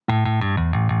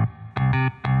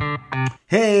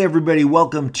Hey everybody,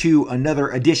 welcome to another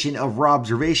edition of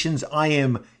Robservations. I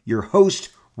am your host,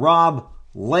 Rob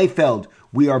Liefeld.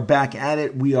 We are back at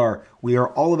it. We are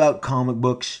all about comic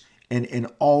books and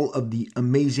all of the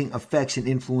amazing effects and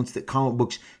influence that comic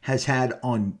books has had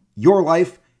on your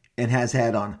life and has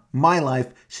had on my life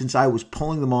since I was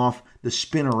pulling them off the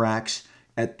spinner racks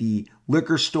at the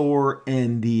liquor store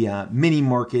and the mini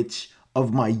markets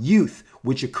of my youth,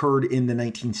 which occurred in the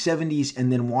 1970s,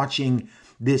 and then watching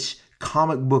this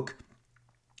comic book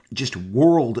just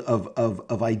world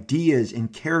of ideas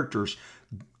and characters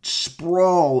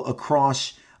sprawl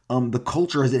across the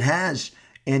culture as it has,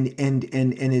 and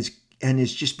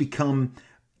is just become,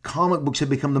 comic books have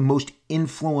become the most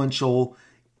influential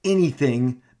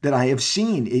anything that I have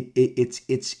seen.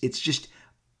 It's just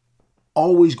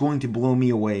always going to blow me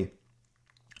away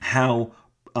how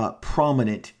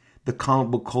prominent the comic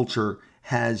book culture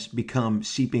has become,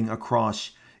 seeping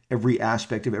across every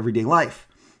aspect of everyday life.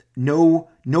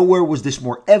 Nowhere was this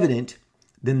more evident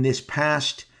than this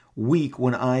past week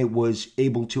when I was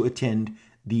able to attend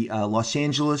the Los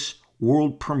Angeles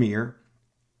world premiere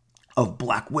of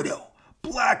Black Widow.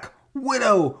 Black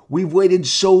Widow! We've waited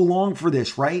so long for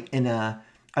this, right? And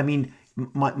I mean,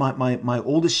 my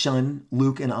oldest son,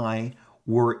 Luke, and I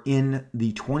were in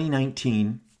the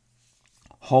 2019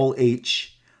 Hall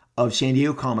H of San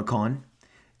Diego Comic-Con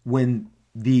when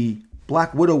the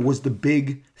Black Widow was the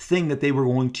big thing that they were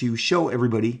going to show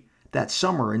everybody that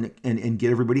summer and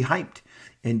get everybody hyped.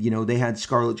 And, you know, they had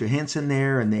Scarlett Johansson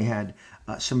there, and they had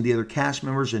some of the other cast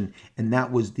members, and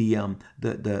that was the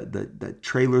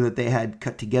trailer that they had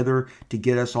cut together to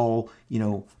get us all, you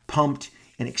know, pumped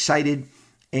and excited.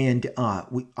 And it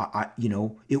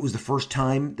was the first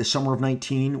time, the summer of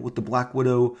 19, with the Black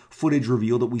Widow footage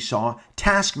reveal, that we saw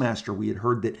Taskmaster. We had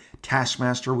heard that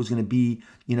Taskmaster was going to be,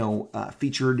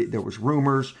 featured. There was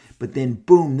rumors, but then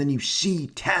boom, then you see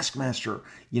Taskmaster,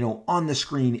 on the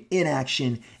screen in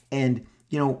action. And,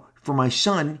 for my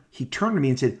son, he turned to me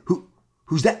and said,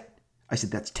 "Who's that?" I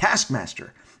said, "That's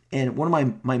Taskmaster." And one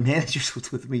of my managers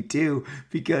was with me too,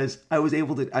 because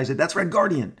I said, "That's Red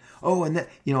Guardian." Oh, and that,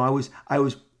 I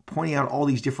was pointing out all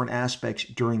these different aspects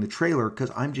during the trailer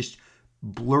because I'm just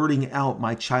blurting out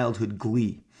my childhood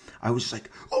glee. I was just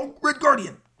like, "Oh, Red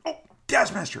Guardian. Oh,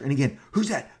 Taskmaster." And again, "Who's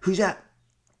that? Who's that?"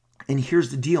 And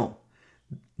here's the deal.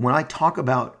 When I talk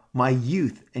about my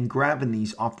youth and grabbing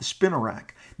these off the spinner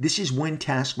rack, this is when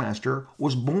Taskmaster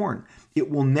was born. It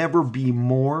will never be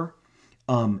more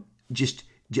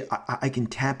I can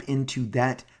tap into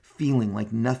that feeling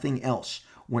like nothing else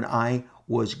when I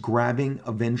was grabbing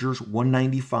Avengers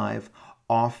 195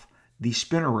 off the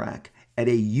spinner rack at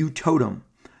a U-Totem,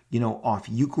 off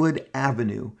Euclid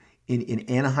Avenue in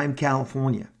Anaheim,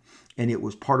 California. And it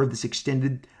was part of this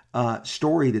extended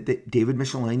story that David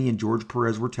Michelinie and George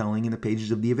Perez were telling in the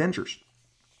pages of the Avengers.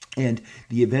 And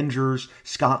the Avengers,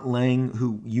 Scott Lang,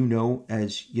 who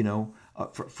as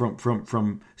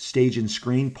from stage and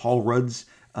screen, Paul Rudd's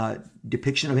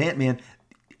depiction of Ant-Man.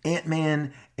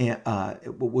 Ant-Man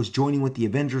was joining with the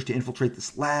Avengers to infiltrate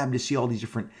this lab to see all these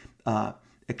different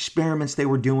experiments they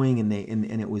were doing, and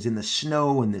it was in the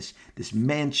snow in this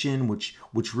mansion, which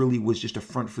really was just a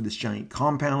front for this giant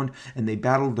compound, and they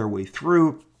battled their way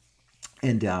through,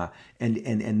 and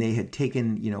they had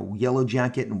taken Yellow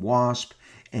Jacket and Wasp.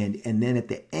 And then at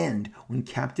the end, when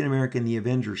Captain America and the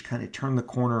Avengers kind of turn the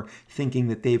corner, thinking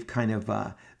that they've kind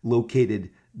of located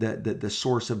the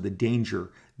source of the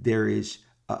danger, there is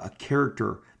a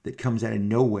character that comes out of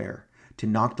nowhere to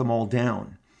knock them all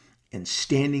down. And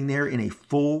standing there in a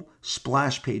full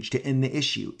splash page to end the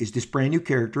issue is this brand new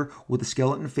character with a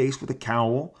skeleton face with a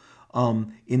cowl,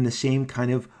 in the same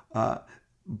kind of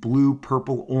blue,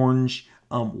 purple, orange,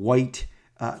 white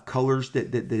colors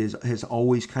that has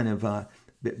always kind of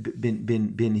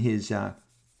been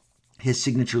his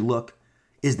signature look,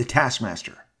 is the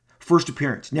Taskmaster. First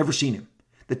appearance, never seen him.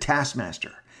 The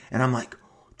Taskmaster. And I'm like,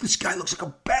 this guy looks like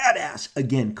a badass.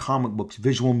 Again, comic books,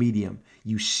 visual medium.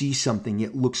 You see something,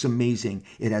 it looks amazing.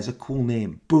 It has a cool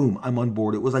name. Boom, I'm on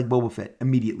board. It was like Boba Fett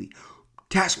immediately.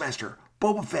 Taskmaster,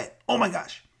 Boba Fett. Oh my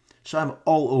gosh. So I'm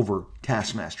all over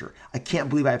Taskmaster. I can't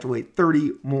believe I have to wait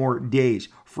 30 more days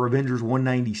for Avengers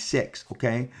 196,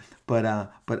 okay? But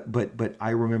I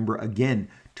remember, again,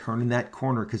 turning that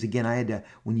corner, because again, I had to,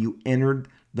 when you entered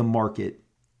the market,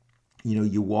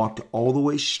 you walked all the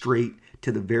way straight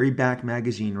to the very back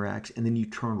magazine racks, and then you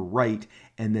turned right,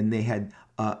 and then they had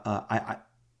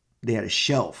they had a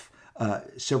shelf,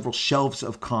 several shelves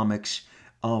of comics,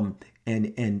 and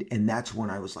that's when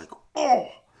I was like, oh,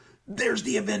 there's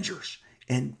the Avengers,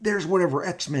 and there's whatever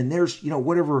X-Men, there's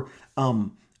whatever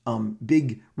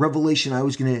big revelation I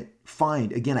was going to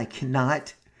find. Again, I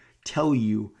cannot tell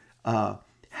you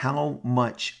how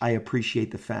much I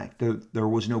appreciate the fact that there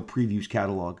was no previews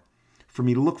catalog for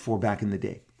me to look for back in the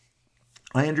day.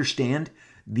 I understand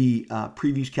the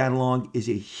previews catalog is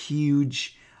a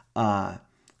huge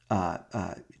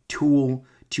tool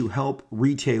to help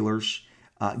retailers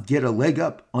get a leg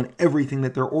up on everything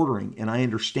that they're ordering. And I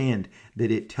understand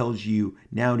that it tells you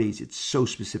nowadays it's so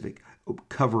specific.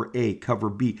 Cover A, cover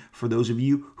B. For those of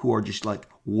you who are just like,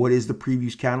 what is the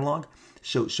previews catalog?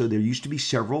 So there used to be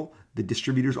several. The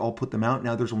distributors all put them out.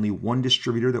 Now there's only one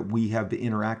distributor that we have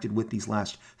interacted with these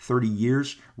last 30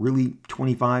 years, really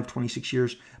 25, 26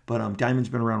 years. But Diamond's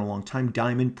been around a long time.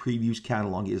 Diamond Previews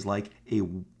Catalog is like a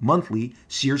monthly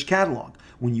Sears catalog.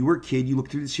 When you were a kid, you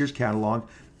looked through the Sears catalog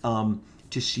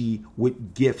to see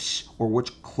what gifts or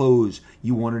which clothes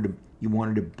you wanted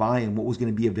to buy and what was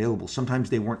going to be available. Sometimes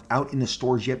they weren't out in the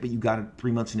stores yet, but you got it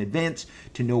 3 months in advance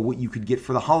to know what you could get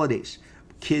for the holidays.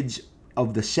 Kids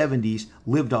of the 70s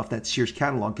lived off that Sears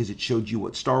catalog because it showed you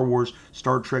what Star Wars,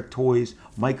 Star Trek toys,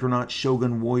 Micronauts,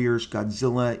 Shogun Warriors,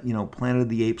 Godzilla, Planet of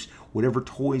the Apes, whatever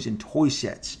toys and toy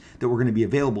sets that were going to be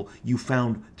available, you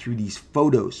found through these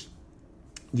photos,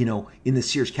 in the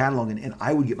Sears catalog. And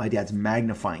I would get my dad's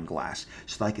magnifying glass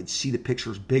so that I could see the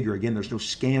pictures bigger. Again, there's no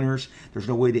scanners. There's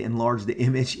no way to enlarge the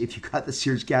image. If you got the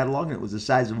Sears catalog and it was the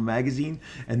size of a magazine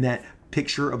and that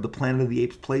picture of the Planet of the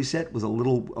Apes playset was a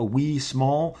wee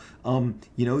small,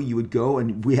 you would go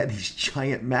and we had these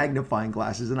giant magnifying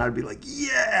glasses and I'd be like,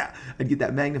 yeah, I'd get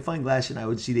that magnifying glass and I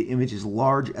would see the image as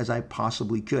large as I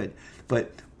possibly could.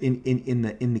 But in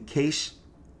the case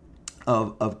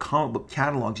of comic book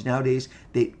catalogs nowadays,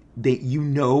 they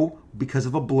because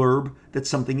of a blurb that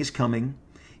something is coming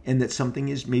and that something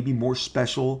is maybe more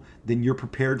special than you're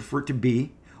prepared for it to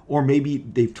be, or maybe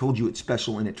they've told you it's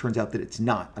special and it turns out that it's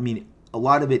not. I mean, a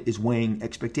lot of it is weighing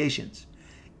expectations.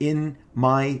 In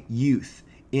my youth,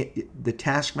 the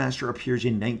Taskmaster appears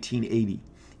in 1980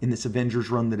 in this Avengers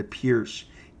run that appears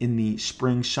in the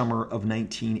spring, summer of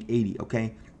 1980,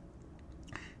 okay?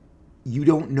 You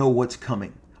don't know what's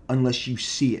coming unless you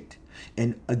see it.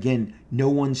 And again, no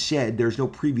one said, there's no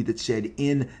preview that said,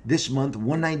 in this month,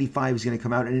 195 is going to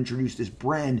come out and introduce this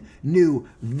brand new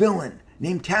villain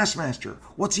named Taskmaster.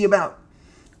 What's he about?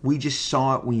 We just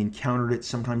saw it. We encountered it.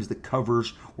 Sometimes the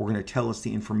covers were going to tell us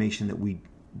the information that we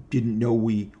didn't know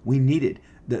we needed.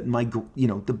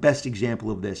 The best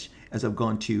example of this, as I've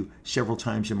gone to several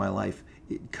times in my life,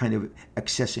 kind of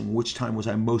accessing which time was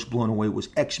I most blown away, was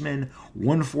X-Men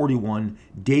 141,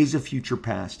 Days of Future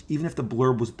Past. Even if the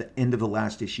blurb was at the end of the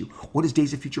last issue. What does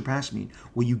Days of Future Past mean?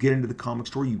 Well, you get into the comic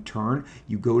store, you turn,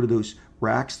 you go to those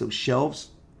racks, those shelves,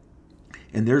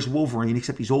 and there's Wolverine,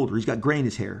 except he's older. He's got gray in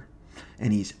his hair.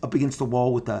 And he's up against the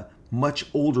wall with a much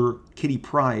older Kitty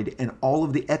Pryde, and all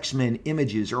of the X-Men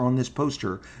images are on this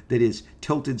poster that is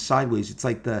tilted sideways. It's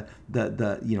like the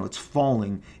it's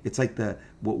falling. It's like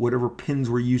whatever pins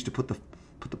were used to put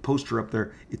the poster up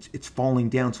there. It's falling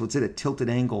down, so it's at a tilted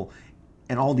angle,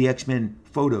 and all the X-Men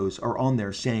photos are on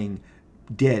there saying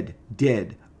dead,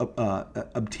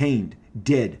 obtained,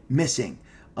 dead, missing.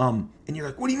 And you're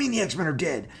like, what do you mean the X-Men are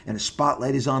dead? And a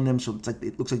spotlight is on them, so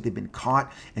it looks like they've been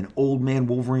caught. An old man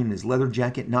Wolverine in his leather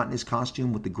jacket, not in his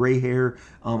costume, with the gray hair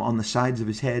on the sides of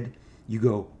his head. You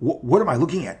go, what am I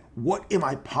looking at? What am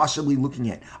I possibly looking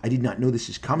at? I did not know this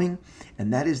is coming.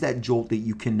 And that is that jolt that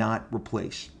you cannot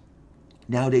replace.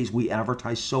 Nowadays, we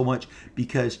advertise so much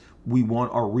because we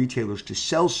want our retailers to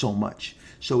sell so much.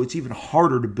 So it's even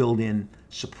harder to build in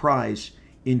surprise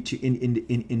into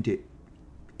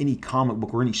any comic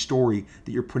book or any story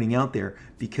that you're putting out there,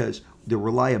 because the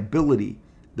reliability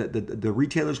that the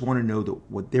retailers want to know that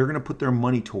what they're going to put their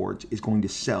money towards is going to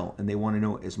sell, and they want to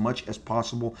know as much as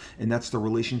possible. And that's the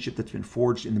relationship that's been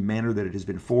forged in the manner that it has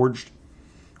been forged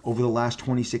over the last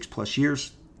 26 plus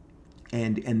years.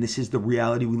 And this is the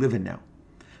reality we live in now.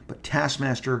 But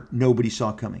Taskmaster, nobody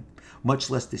saw coming,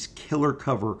 much less this killer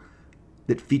cover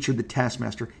that featured the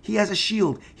Taskmaster. He has a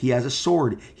shield, he has a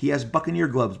sword, he has Buccaneer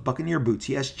gloves, Buccaneer boots,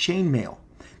 he has chainmail.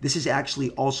 This is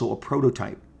actually also a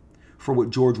prototype for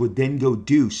what George would then go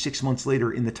do 6 months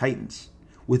later in the Titans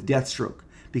with Deathstroke,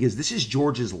 because this is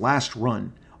George's last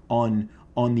run on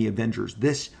the Avengers.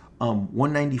 This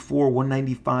 194,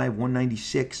 195,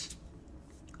 196,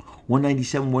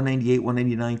 197, 198,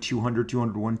 199, 200,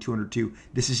 201, 202.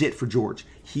 This is it for George.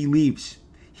 He leaves.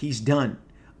 He's done.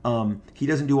 He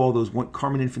doesn't do all those.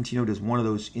 Carmen Infantino does one of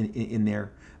those in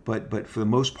there, but for the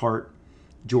most part,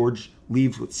 George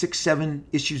leaves with 6-7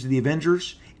 issues of the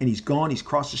Avengers, and he's gone. He's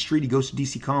crossed the street. He goes to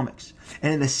DC Comics,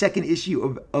 and in the second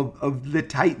issue of the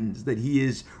Titans that he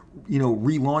is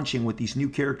relaunching with these new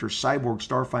characters, Cyborg,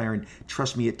 Starfire, and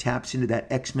trust me, it taps into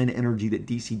that X-Men energy that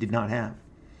DC did not have.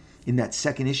 In that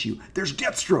second issue, there's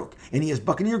Deathstroke, and he has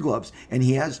Buccaneer gloves, and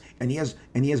he has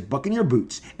Buccaneer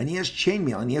boots, and he has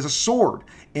chainmail, and he has a sword.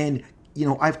 And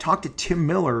I've talked to Tim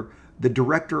Miller, the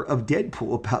director of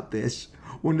Deadpool, about this.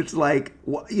 When it's like,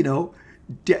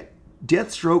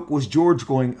 Deathstroke was George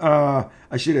going, I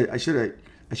should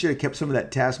have kept some of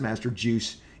that Taskmaster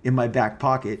juice in my back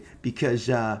pocket, because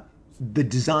the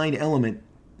design element.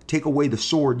 Take away the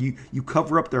sword. You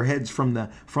cover up their heads from the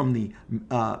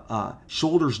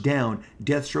shoulders down.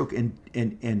 Deathstroke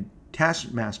and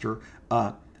Taskmaster,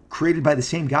 co-created by the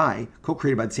same guy,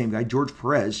 George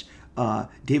Perez.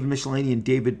 David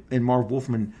Michelinie and Marv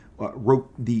Wolfman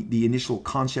wrote the initial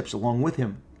concepts along with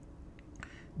him.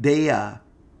 They are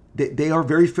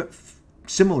very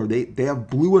similar. They have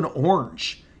blue and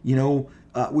orange,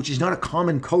 which is not a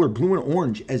common color. Blue and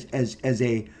orange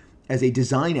as a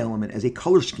design element, as a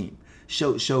color scheme.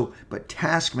 But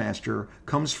Taskmaster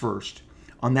comes first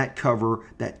on that cover,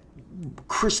 that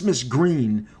Christmas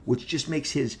green, which just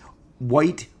makes his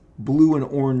white, blue, and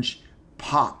orange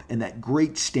pop, and that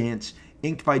great stance,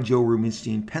 inked by Joe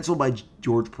Rubinstein, penciled by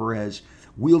George Perez,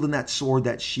 wielding that sword,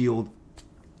 that shield,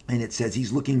 and it says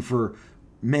he's looking for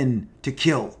men to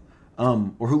kill,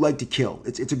 or who like to kill.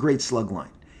 It's a great slug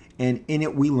line. And in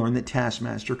it, we learn that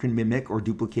Taskmaster can mimic or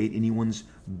duplicate anyone's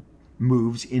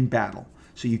moves in battle.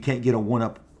 So you can't get a one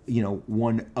up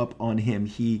on him.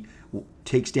 He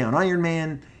takes down Iron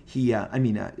Man.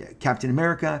 Captain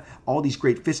America. All these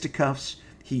great fisticuffs.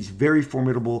 He's very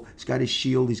formidable. He's got his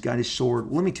shield. He's got his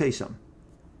sword. Let me tell you something.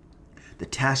 The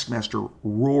Taskmaster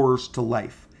roars to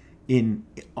life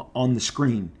on the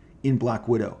screen in Black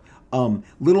Widow.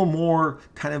 Little more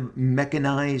kind of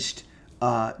mechanized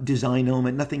design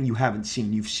element. Nothing you haven't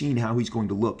seen. You've seen how he's going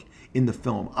to look in the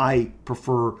film. I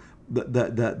prefer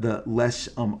the less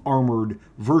armored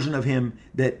version of him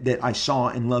that I saw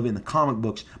and love in the comic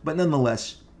books, but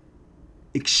nonetheless,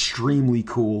 extremely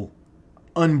cool,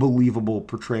 unbelievable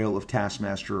portrayal of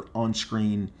Taskmaster on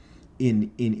screen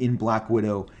in Black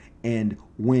Widow. And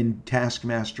when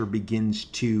Taskmaster begins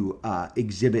to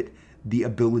exhibit the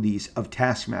abilities of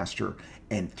Taskmaster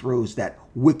and throws that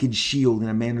wicked shield in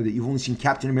a manner that you've only seen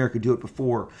Captain America do it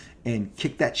before, and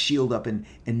kick that shield up and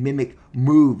mimic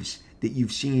moves that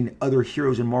you've seen other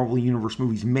heroes in Marvel Universe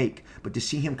movies make, but to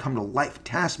see him come to life,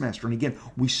 Taskmaster. And again,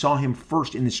 we saw him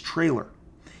first in this trailer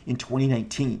in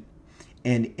 2019.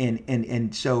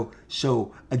 And so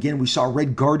again, we saw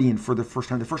Red Guardian for the first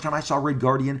time. The first time I saw Red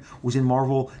Guardian was in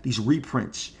Marvel, these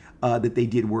reprints that they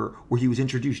did where he was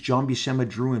introduced. John Buscema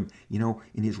drew him,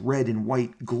 in his red and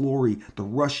white glory, the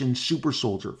Russian super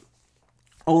soldier.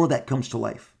 All of that comes to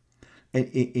life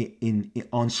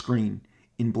on screen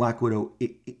in Black Widow,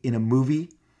 in a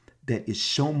movie that is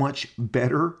so much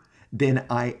better than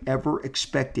I ever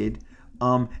expected.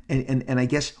 And I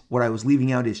guess what I was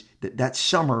leaving out is that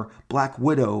summer, Black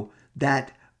Widow,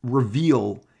 that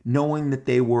reveal, knowing that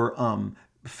they were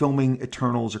filming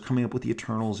Eternals or coming up with the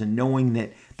Eternals, and knowing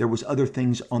that there was other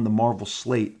things on the Marvel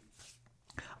slate,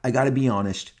 I got to be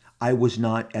honest, I was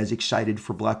not as excited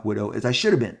for Black Widow as I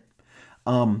should have been.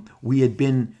 We had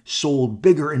been sold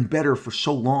bigger and better for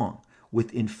so long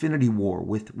with Infinity War,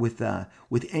 with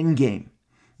Endgame,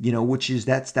 which is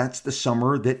that's the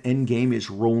summer that Endgame is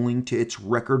rolling to its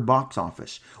record box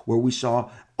office, where we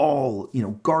saw all,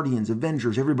 Guardians,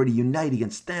 Avengers, everybody unite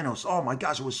against Thanos. Oh my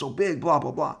gosh, it was so big, blah,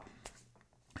 blah, blah.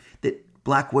 That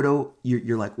Black Widow,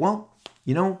 you're like, well,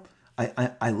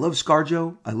 I love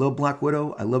ScarJo. I love Black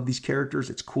Widow. I love these characters.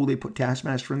 It's cool they put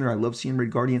Taskmaster in there. I love seeing Red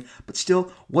Guardian, but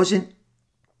still wasn't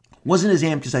as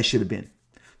amped as I should have been.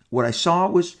 What I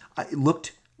saw it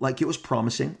looked like it was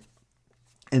promising.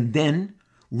 And then,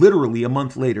 literally a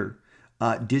month later,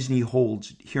 Disney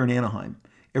holds here in Anaheim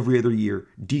every other year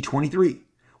D23,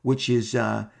 which is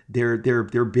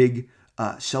their big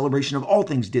celebration of all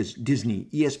things Disney,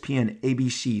 ESPN,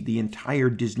 ABC, the entire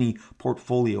Disney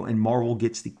portfolio, and Marvel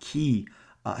gets the key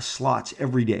slots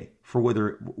every day for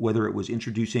whether it was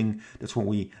introducing. That's when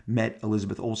we met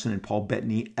Elizabeth Olsen and Paul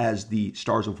Bettany as the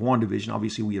stars of WandaVision.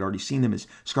 Obviously, we had already seen them as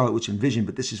Scarlet Witch and Vision,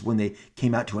 but this is when they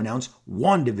came out to announce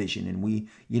WandaVision, and we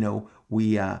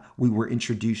were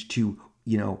introduced to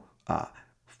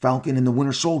Falcon and the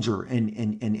Winter Soldier, and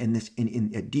this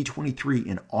at D23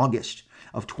 in August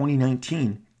of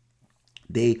 2019.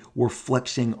 They were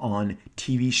flexing on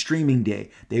TV streaming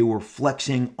day. They were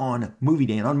flexing on movie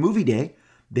day, and on movie day,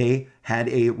 they had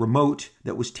a remote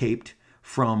that was taped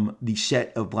from the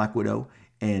set of Black Widow,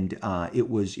 and it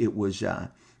was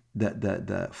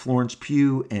the Florence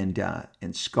Pugh and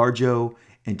ScarJo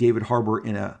and David Harbour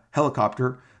in a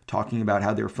helicopter talking about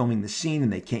how they're filming the scene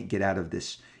and they can't get out of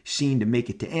this scene to make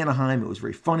it to Anaheim. It was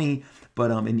very funny,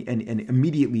 but and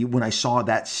immediately when I saw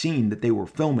that scene that they were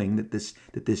filming, that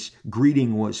this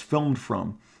greeting was filmed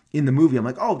from in the movie, I'm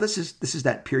like, oh, this is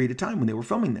that period of time when they were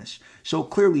filming this. So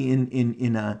clearly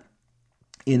in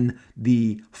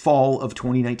the fall of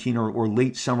 2019 or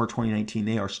late summer 2019,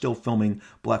 they are still filming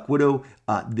Black Widow.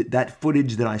 That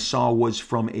footage that I saw was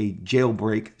from a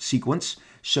jailbreak sequence.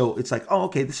 So it's like, oh,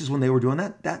 okay, this is when they were doing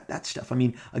that stuff. I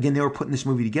mean, again, they were putting this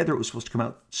movie together. It was supposed to come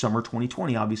out summer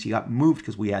 2020. Obviously, got moved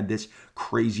because we had this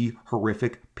crazy,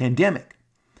 horrific pandemic.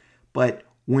 But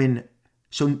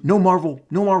no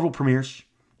Marvel premieres.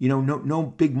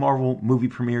 No big Marvel movie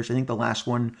premieres. I think the last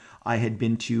one I had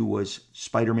been to was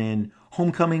Spider-Man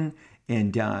Homecoming,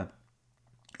 and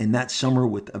that summer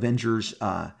with Avengers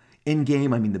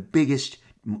Endgame. I mean, the biggest,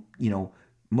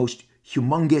 most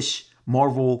humongous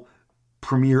Marvel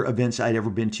premiere events I'd ever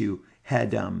been to had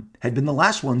been the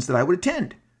last ones that I would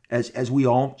attend as we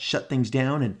all shut things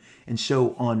down. And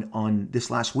so on this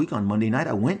last week, on Monday night,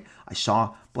 I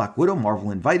saw Black Widow.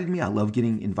 Marvel invited me. I love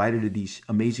getting invited to these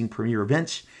amazing premiere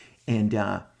events,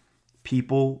 and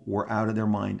people were out of their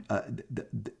mind.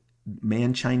 The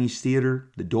Mann Chinese Theater,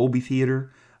 the Dolby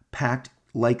Theater, packed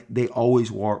like they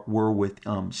always were with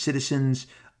citizens,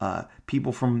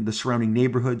 people from the surrounding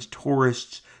neighborhoods,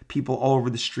 tourists, people all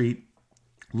over the street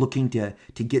looking to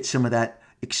get some of that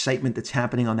excitement that's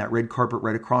happening on that red carpet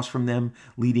right across from them,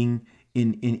 leading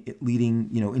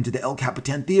into the El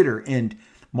Capitan Theater. And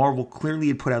Marvel clearly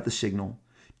had put out the signal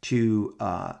to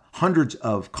hundreds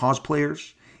of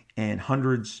cosplayers and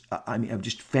hundreds, of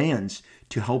just fans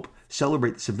to help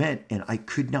celebrate this event. And I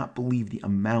could not believe the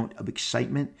amount of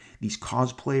excitement these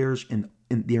cosplayers and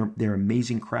their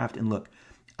amazing craft. And look,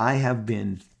 I have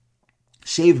been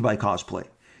saved by cosplay.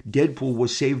 Deadpool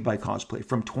was saved by cosplay.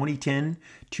 From 2010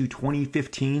 to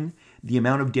 2015, the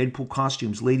amount of Deadpool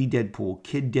costumes, Lady Deadpool,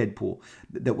 Kid Deadpool,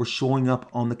 that were showing up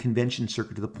on the convention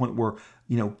circuit to the point where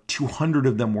 200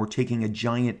 of them were taking a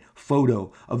giant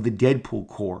photo of the Deadpool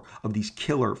core, of these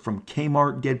killer, from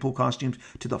Kmart Deadpool costumes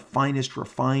to the finest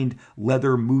refined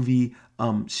leather movie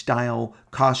style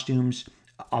costumes.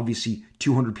 Obviously,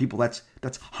 200 people, that's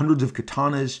hundreds of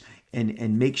katanas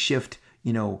and makeshift,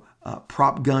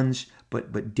 prop guns.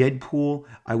 But Deadpool,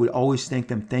 I would always thank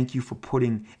them. Thank you for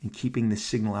putting and keeping this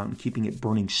signal out and keeping it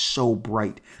burning so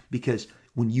bright. Because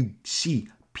when you see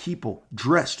people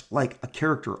dressed like a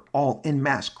character, all en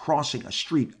masse, crossing a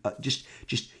street,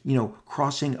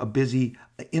 crossing a busy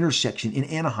intersection in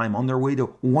Anaheim on their way to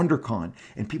WonderCon,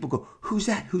 and people go, "Who's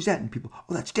that? Who's that?" And people,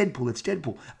 "Oh, that's Deadpool. That's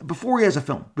Deadpool." Before he has a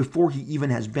film, before he even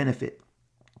has benefit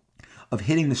of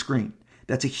hitting the screen,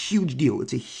 that's a huge deal.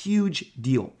 It's a huge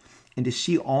deal. And to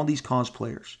see all these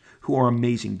cosplayers who are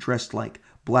amazing, dressed like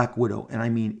Black Widow, and I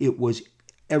mean, it was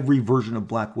every version of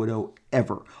Black Widow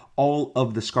ever. All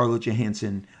of the Scarlett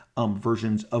Johansson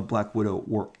versions of Black Widow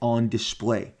were on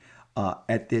display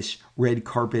at this red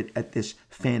carpet, at this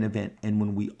fan event. And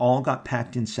when we all got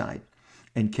packed inside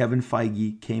and Kevin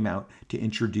Feige came out to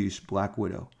introduce Black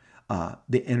Widow,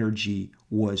 the energy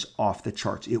was off the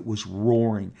charts. It was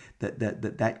roaring.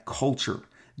 That culture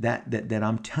that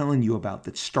I'm telling you about,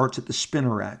 that starts at the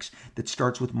spinner racks, that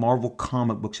starts with Marvel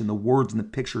comic books and the words and the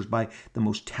pictures by the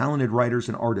most talented writers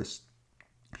and artists,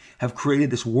 have created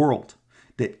this world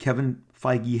that Kevin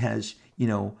Feige has,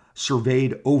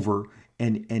 surveyed over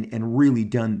and really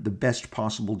done the best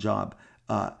possible job,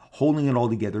 holding it all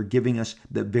together, giving us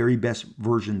the very best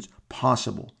versions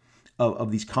possible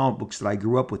of these comic books that I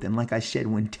grew up with. And like I said,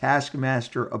 when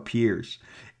Taskmaster appears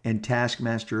and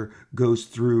Taskmaster goes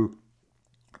through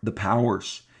the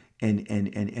powers and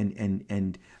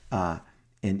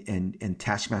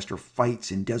Taskmaster fights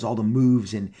and does all the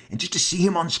moves and just to see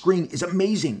him on screen is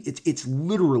amazing. It's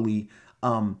literally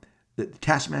the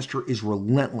Taskmaster is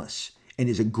relentless and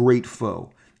is a great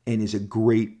foe and is a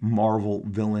great Marvel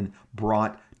villain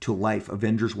brought to life.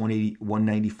 Avengers 180,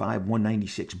 195,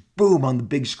 196, boom, on the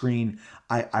big screen.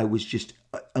 I was just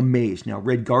amazed. Now,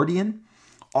 Red Guardian,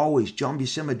 always John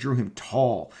Buscema drew him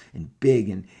tall and big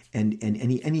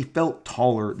and he felt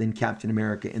taller than Captain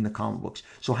America in the comic books.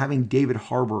 So having David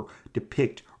Harbour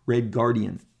depict Red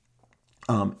Guardian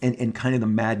and kind of the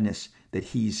madness that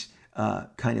he's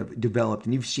kind of developed,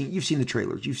 and you've seen the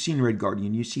trailers, you've seen Red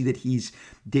Guardian, you see that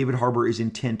David Harbour is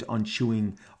intent on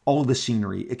chewing all the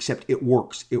scenery, except it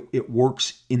works. It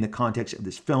works in the context of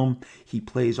this film. He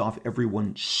plays off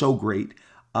everyone so great.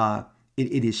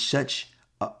 It is such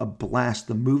a blast.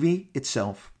 The movie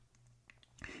itself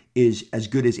is as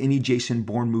good as any Jason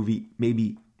Bourne movie,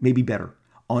 maybe better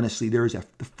honestly, the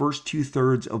first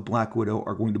 2/3 of Black Widow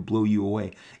are going to blow you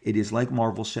away. It is like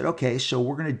Marvel said, okay, so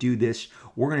we're going to do this.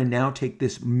 We're going to now take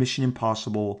this Mission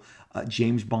Impossible,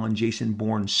 James Bond, Jason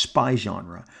Bourne spy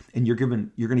genre, and you're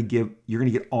going to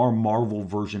get our Marvel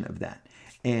version of that.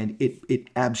 And it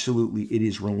absolutely, it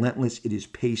is relentless. It is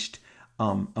paced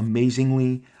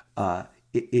amazingly.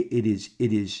 It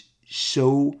is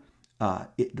so.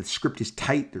 The script is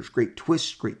tight. There's great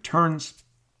twists, great turns.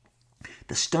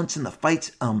 The stunts and the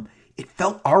fights, it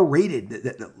felt R-rated.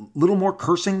 A little more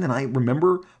cursing than I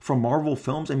remember from Marvel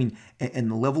films. I mean, and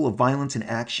the level of violence and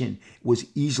action was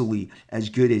easily as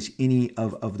good as any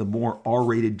of the more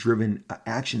R-rated driven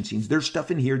action scenes. There's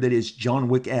stuff in here that is John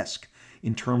Wick-esque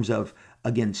in terms of,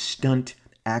 again, stunt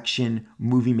action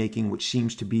movie making, which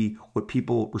seems to be what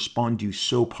people respond to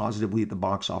so positively at the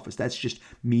box office. That's just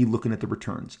me looking at the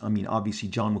returns. I mean, obviously,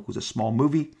 John Wick was a small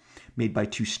movie made by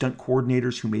two stunt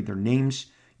coordinators who made their names,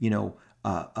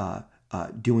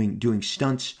 doing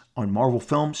stunts on Marvel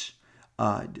films.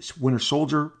 Winter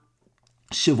Soldier,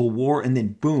 Civil War, and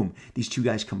then boom, these two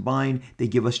guys combine. They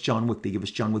give us John Wick. They give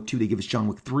us John Wick 2. They give us John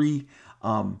Wick 3.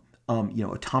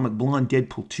 Atomic Blonde,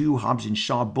 Deadpool 2, Hobbs and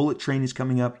Shaw, Bullet Train is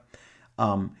coming up.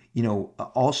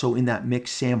 Also in that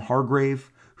mix, Sam Hargrave,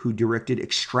 who directed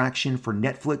Extraction for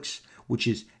Netflix, which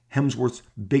is Hemsworth's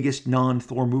biggest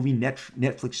non-Thor movie,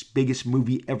 Netflix's biggest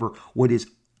movie ever. What is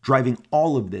driving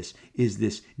all of this is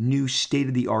this new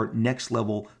state-of-the-art,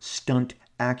 next-level stunt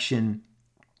action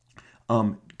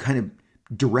kind of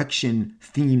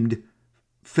direction-themed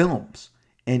films.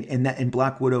 And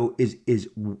Black Widow is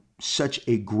such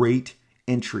a great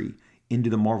entry into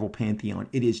the Marvel pantheon.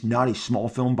 It is not a small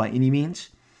film by any means.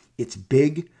 It's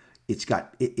big. It's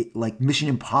got like Mission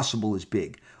Impossible is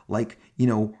big. Like,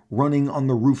 running on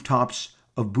the rooftops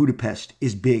of Budapest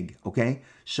is big. Okay,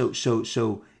 so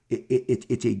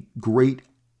it's a great,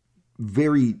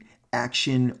 very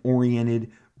action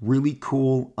oriented, really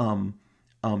cool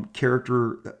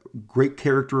character. Great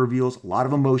character reveals. A lot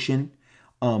of emotion.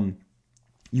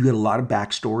 You get a lot of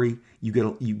backstory. You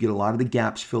get a lot of the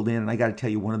gaps filled in. And I got to tell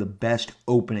you, one of the best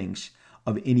openings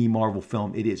of any Marvel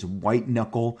film, it is White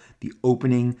Knuckle. The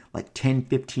opening, like 10,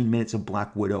 15 minutes of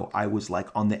Black Widow, I was like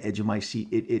on the edge of my seat.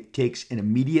 It takes an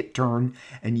immediate turn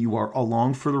and you are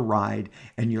along for the ride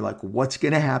and you're like, what's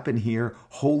going to happen here?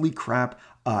 Holy crap.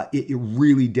 It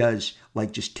really does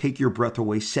like just take your breath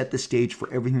away, set the stage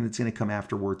for everything that's going to come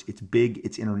afterwards. It's big.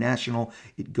 It's international.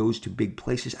 It goes to big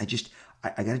places. I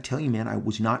got to tell you, man, I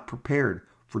was not prepared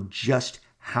for just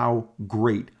how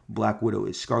great Black Widow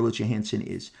is. Scarlett Johansson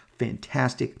is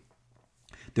fantastic.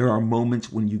 There are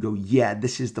moments when you go, yeah,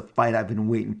 this is the fight I've been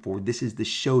waiting for. This is the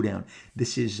showdown.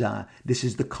 This is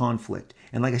the conflict.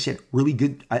 And like I said, really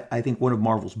good. I think one of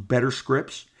Marvel's better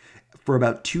scripts. For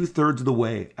about 2/3 of the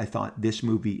way, I thought this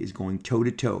movie is going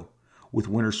toe-to-toe with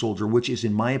Winter Soldier, which is,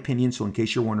 in my opinion, so in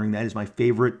case you're wondering, that is my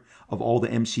favorite of all the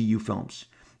MCU films.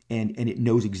 And it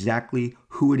knows exactly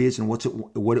who it is and what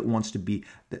it wants to be.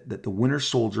 That the Winter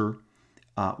Soldier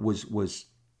was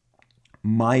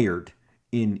mired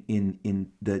in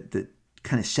the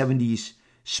kind of 70s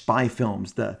spy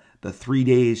films, the 3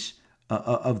 days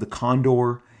of the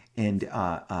Condor, and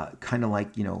kind of like,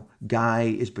 Guy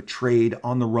is betrayed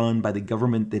on the run by the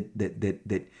government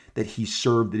that he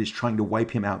served, that is trying to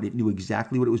wipe him out. It knew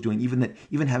exactly what it was doing.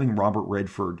 Even having Robert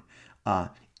Redford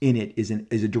in it is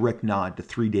a direct nod to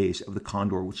 3 Days of the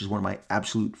Condor, which is one of my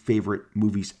absolute favorite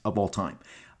movies of all time.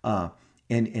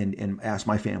 And ask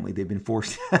my family, they've been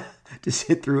forced to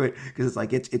sit through it because it's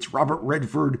like it's Robert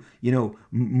Redford,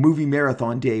 movie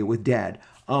marathon day with Dad.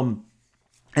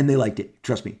 And they liked it.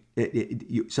 Trust me.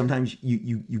 Sometimes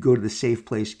you go to the safe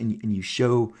place and you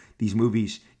show these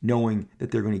movies knowing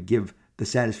that they're going to give the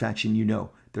satisfaction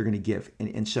they're going to give.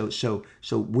 And so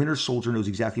Winter Soldier knows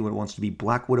exactly what it wants to be.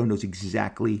 Black Widow knows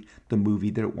exactly the movie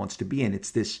that it wants to be in.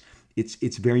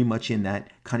 It's very much in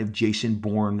that kind of Jason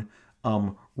Bourne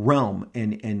realm.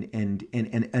 And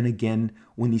again,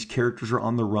 when these characters are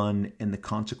on the run and the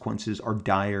consequences are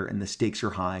dire and the stakes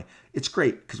are high, it's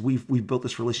great because we've built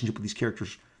this relationship with these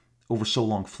characters over so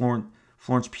long.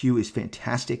 Florence Pugh is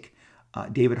fantastic.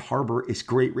 David Harbour is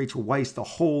great. Rachel Weisz, the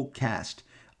whole cast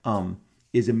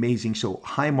is amazing. So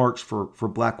high marks for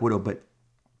Black Widow, but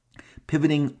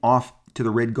pivoting off to the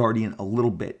Red Guardian a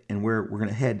little bit and where we're going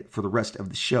to head for the rest of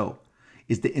the show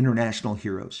is the international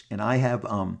heroes. And I have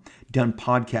done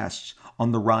podcasts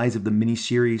on the rise of the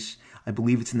miniseries. I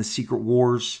believe it's in the Secret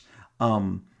Wars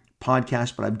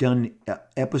podcast, but I've done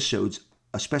episodes,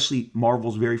 especially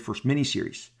Marvel's very first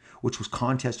miniseries, which was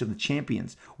Contest of the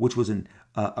Champions, which was a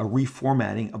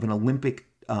reformatting of an Olympic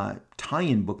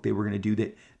tie-in book they were going to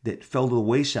do that fell to the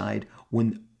wayside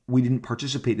when we didn't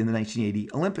participate in the 1980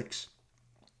 Olympics.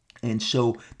 And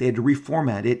so they had to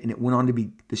reformat it, and it went on to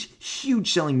be this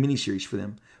huge selling miniseries for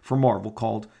them, for Marvel,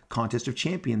 called Contest of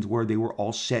Champions, where they were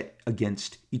all set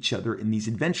against each other in these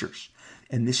adventures.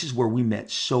 And this is where we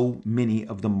met so many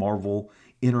of the Marvel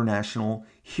international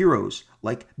heroes,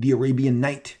 like the Arabian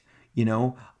Knight,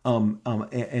 and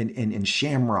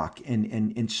Shamrock,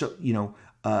 and so,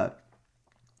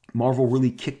 Marvel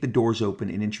really kicked the doors open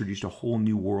and introduced a whole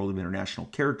new world of international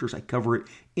characters. I cover it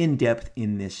in depth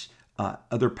in this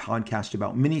other podcast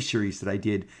about miniseries that I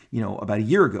did, about a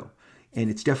year ago. And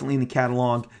it's definitely in the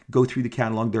catalog. Go through the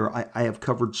catalog there. I have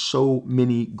covered so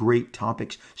many great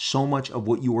topics, so much of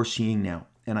what you are seeing now,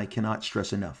 and I cannot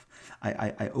stress enough.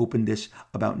 I opened this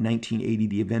about 1980,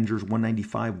 the Avengers,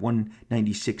 195,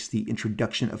 196, the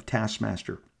introduction of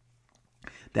Taskmaster.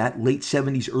 That late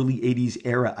 70s, early 80s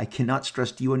era, I cannot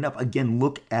stress to you enough. Again,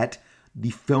 look at the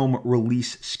film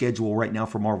release schedule right now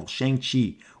for Marvel.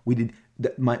 Shang-Chi, we did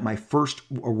one of my first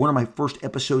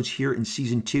episodes here in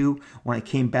season 2 when I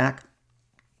came back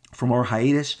from our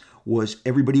hiatus was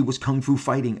everybody was kung fu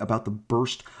fighting, about the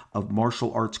burst of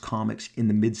martial arts comics in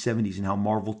the mid-70s and how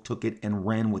Marvel took it and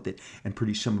ran with it and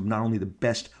produced some of not only the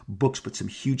best books but some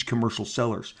huge commercial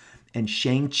sellers. And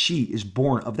Shang-Chi is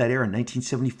born of that era,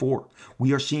 1974.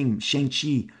 We are seeing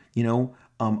Shang-Chi,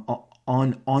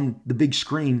 on the big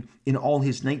screen in all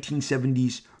his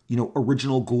 1970s,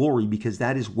 original glory, because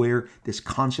that is where this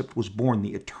concept was born.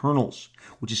 The Eternals,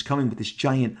 which is coming with this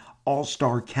giant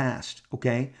all-star cast,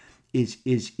 okay,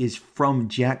 is from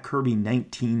Jack Kirby,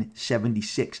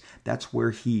 1976. That's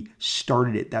where he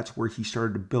started it. That's where he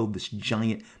started to build this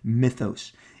giant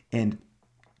mythos. And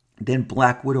then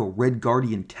Black Widow, Red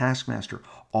Guardian, Taskmaster,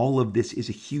 all of this is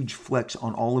a huge flex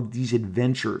on all of these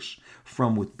adventures.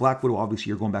 From with Black Widow, obviously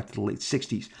you're going back to the late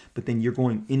 60s, but then you're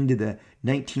going into the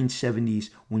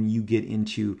 1970s when you get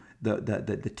into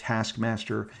the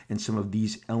Taskmaster and some of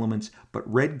these elements.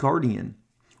 But Red Guardian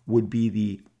would be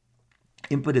the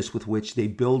impetus with which they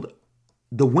build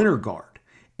the Winter Guard,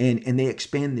 and they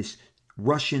expand this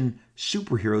Russian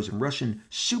superheroes and Russian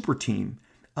super team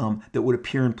that would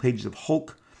appear in pages of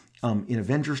Hulk, in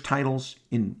Avengers titles,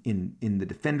 in the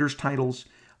Defenders titles.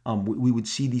 We would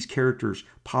see these characters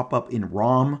pop up in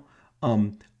ROM,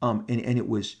 and it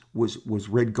was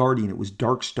Red Guardian, it was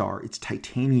Dark Star, it's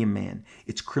Titanium Man,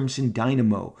 it's Crimson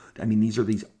Dynamo. I mean, these are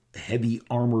these heavy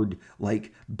armored,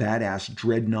 like badass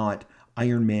Dreadnought,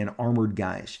 Iron Man armored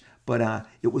guys. But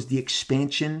it was the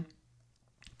expansion.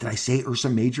 Did I say Ursa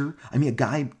Major? I mean, a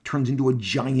guy turns into a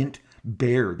giant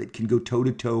bear that can go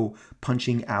toe-to-toe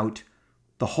punching out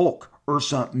the Hulk,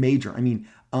 Ursa Major. I mean,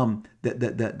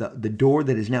 the door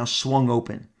that is now swung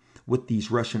open with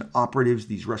these Russian operatives,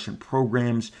 these Russian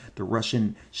programs, the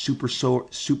Russian super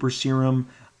serum,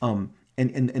 and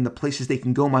the places they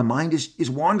can go. My mind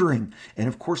is wandering. And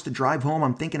of course, the drive home,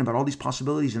 I'm thinking about all these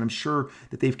possibilities, and I'm sure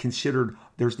that they've considered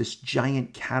there's this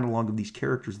giant catalog of these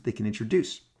characters that they can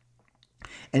introduce.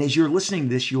 And as you're listening to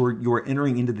this, you're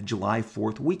entering into the July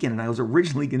 4th weekend, and I was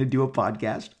originally going to do a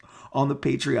podcast on the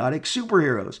patriotic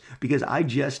superheroes because I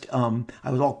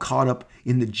was all caught up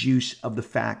in the juice of the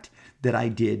fact that I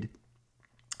did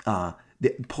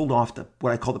that pulled off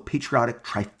what I call the patriotic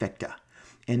trifecta.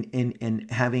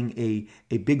 And having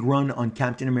a big run on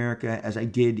Captain America as I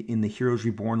did in the Heroes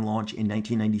Reborn launch in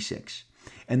 1996.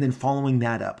 And then following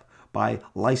that up by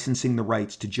licensing the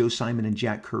rights to Joe Simon and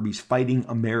Jack Kirby's Fighting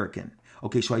American.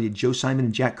 Okay, so I did Joe Simon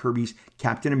and Jack Kirby's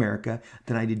Captain America.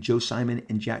 Then I did Joe Simon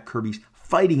and Jack Kirby's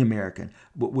Fighting American,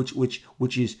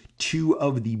 which is two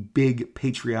of the big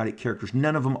patriotic characters.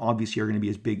 None of them obviously are going to be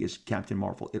as big as Captain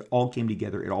Marvel. It all came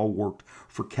together. It all worked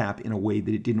for Cap in a way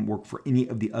that it didn't work for any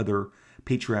of the other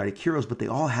patriotic heroes, but they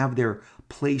all have their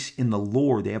place in the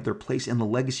lore. They have their place in the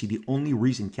legacy. The only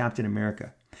reason Captain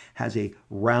America has a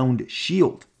round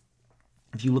shield,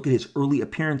 if you look at his early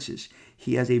appearances,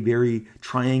 he has a very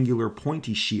triangular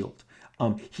pointy shield.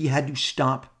 He had to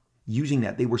stop using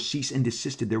that. They were cease and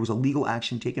desisted. There was a legal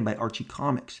action taken by Archie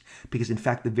Comics because, in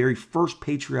fact, the very first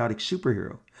patriotic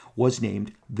superhero was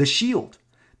named the Shield.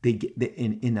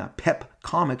 In Pep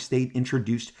Comics, they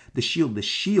introduced the Shield. The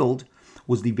Shield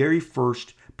was the very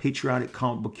first patriotic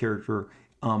comic book character,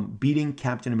 beating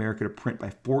Captain America to print by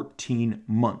 14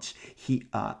 months. He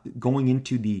going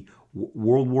into the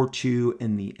World War II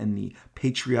and the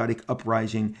patriotic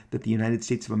uprising that the United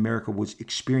States of America was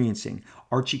experiencing.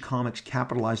 Archie Comics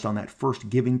capitalized on that first,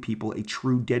 giving people a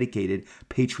true dedicated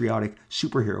patriotic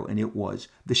superhero, and it was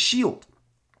the Shield.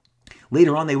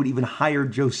 Later on, they would even hire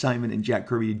Joe Simon and Jack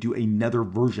Kirby to do another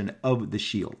version of the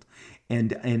Shield,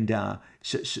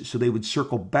 so they would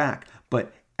circle back.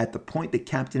 But at the point that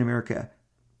Captain America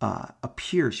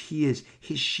appears,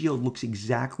 his shield looks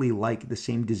exactly like the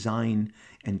same design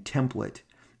and template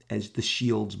as the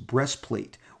shield's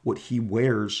breastplate, what he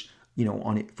wears,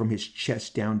 on it from his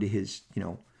chest down to his,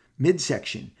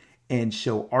 midsection. And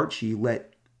so Archie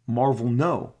let Marvel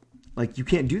know, like, you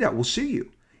can't do that. We'll sue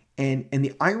you. And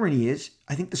the irony is,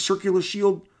 I think the circular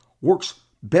shield works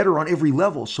better on every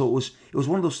level. So it was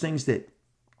one of those things that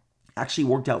actually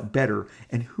worked out better.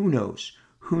 And who knows?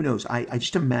 I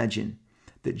just imagine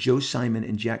that Joe Simon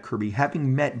and Jack Kirby,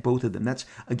 having met both of them, that's,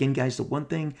 again, guys, the one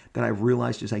thing that I've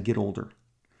realized as I get older.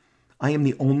 I am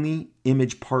the only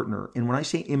Image partner. And when I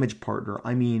say Image partner,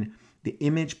 I mean the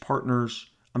Image founder,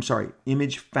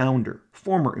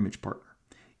 former Image partner,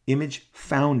 Image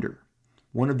founder,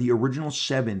 one of the original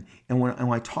 7. And when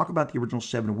I talk about the original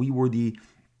 7, we were the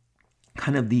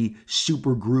kind of the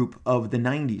super group of the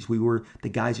 90s. We were the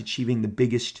guys achieving the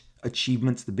biggest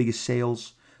achievements, the biggest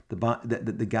sales,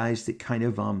 the guys that kind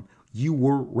of you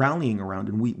were rallying around.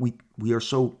 And we are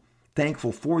so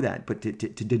thankful for that. But to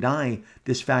deny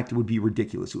this fact would be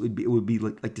ridiculous. It would be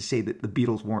like to say that the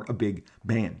Beatles weren't a big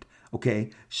band. Okay,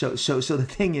 so the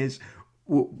thing is,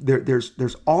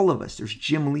 there's all of us. There's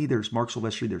Jim Lee, there's Mark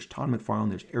Silvestri, there's Todd McFarlane,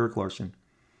 there's Eric Larson,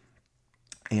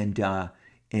 and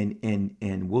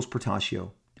Whilce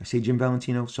Portacio. I say Jim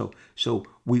Valentino. So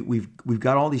we've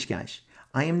got all these guys.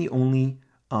 I am the only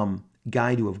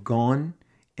guy to have gone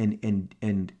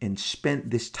and spent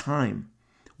this time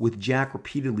with Jack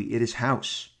repeatedly at his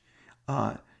house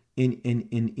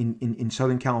in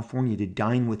Southern California, to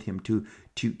dine with him, to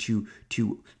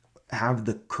have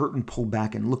the curtain pulled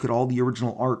back and look at all the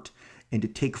original art, and to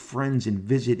take friends and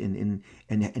visit and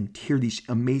hear these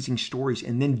amazing stories.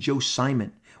 And then Joe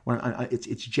Simon,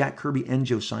 it's Jack Kirby and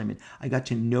Joe Simon. I got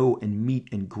to know and meet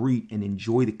and greet and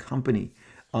enjoy the company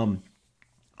of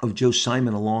Joe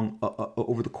Simon along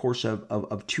over the course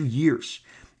of 2 years.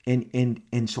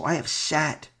 And so I have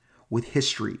sat with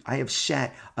history. I have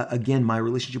sat, again, my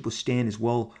relationship with Stan is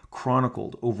well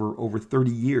chronicled over 30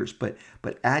 years, but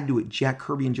add to it Jack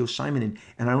Kirby and Joe Simon,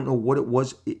 and I don't know what it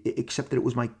was, except that it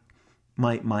was my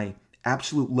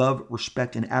absolute love,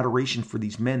 respect, and adoration for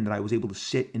these men that I was able to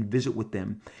sit and visit with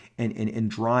them and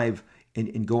drive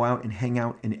and go out and hang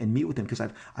out and meet with them, because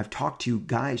I've talked to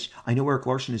guys. I know Eric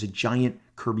Larson is a giant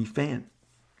Kirby fan.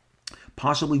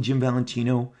 Possibly Jim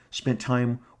Valentino spent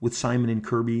time with Simon and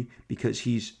Kirby because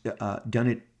he's done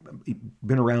it,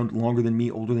 been around longer than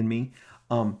me, older than me.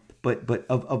 But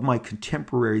of my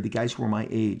contemporary, the guys who were my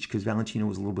age, because Valentino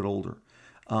was a little bit older.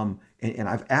 And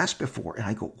I've asked before, and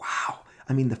I go, wow.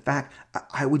 I mean, the fact,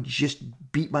 I would just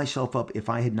beat myself up if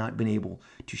I had not been able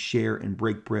to share and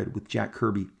break bread with Jack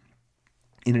Kirby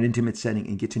in an intimate setting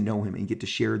and get to know him and get to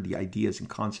share the ideas and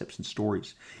concepts and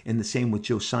stories. And the same with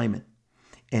Joe Simon.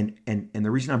 And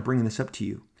the reason I'm bringing this up to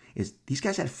you is these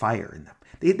guys had fire in them.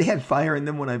 They had fire in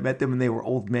them when I met them, and they were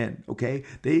old men, okay?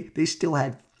 They still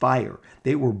had fire.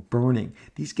 They were burning.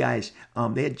 These guys,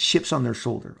 they had chips on their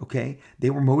shoulder, okay? They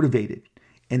were motivated.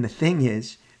 And the thing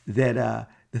is that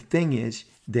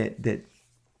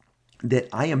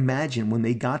I imagine when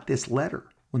they got this letter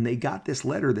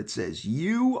that says,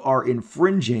 you are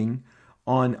infringing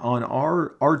on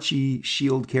our Archie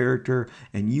shield character,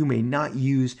 and you may not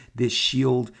use this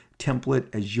shield template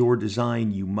as your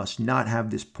design. You must not have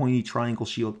this pointy triangle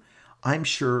shield. I'm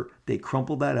sure they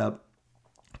crumpled that up,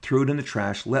 threw it in the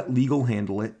trash, let legal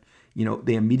handle it.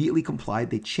 They immediately complied.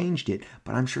 They changed it,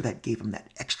 but I'm sure that gave them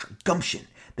that extra gumption,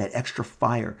 that extra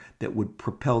fire that would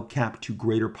propel Cap to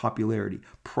greater popularity.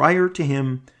 Prior to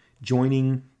him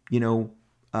joining, the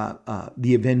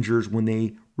Avengers when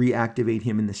they reactivate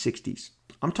him in the 60s.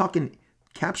 I'm talking,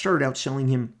 Cap started out selling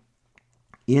him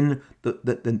in the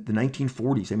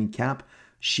 1940s. I mean, Cap,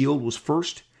 Shield was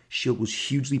first. Shield was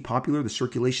hugely popular. The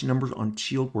circulation numbers on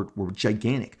Shield were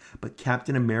gigantic. But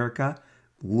Captain America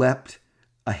leapt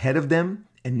ahead of them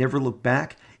and never looked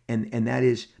back. And that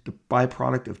is the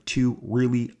byproduct of two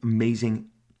really amazing,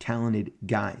 talented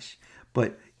guys.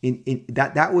 But in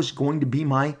that was going to be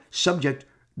my subject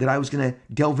that I was going to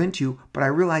delve into, but I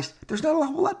realized there's not a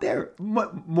whole lot there.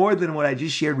 More than what I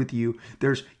just shared with you.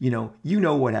 There's,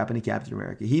 what happened to Captain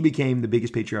America. He became the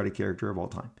biggest patriotic character of all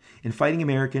time. And Fighting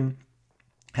American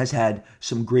has had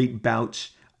some great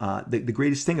bouts. The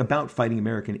greatest thing about Fighting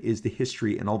American is the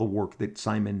history and all the work that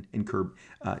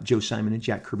Joe Simon and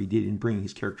Jack Kirby did in bringing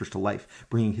his characters to life,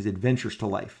 bringing his adventures to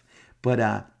life. But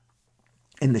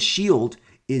and the Shield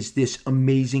is this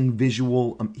amazing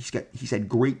visual. He's had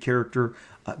great character,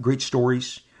 great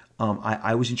stories.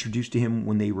 I was introduced to him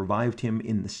when they revived him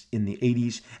in the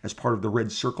 80s as part of the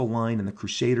Red Circle line and the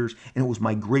Crusaders, and it was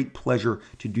my great pleasure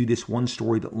to do this one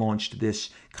story that launched this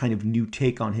kind of new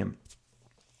take on him.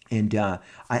 And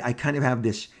I kind of have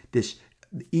this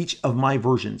each of my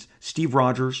versions. Steve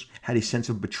Rogers had a sense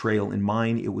of betrayal. In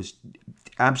mine, it was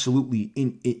absolutely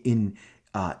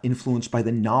influenced by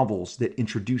the novels that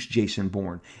introduced Jason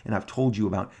Bourne. And I've told you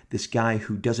about this guy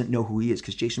who doesn't know who he is,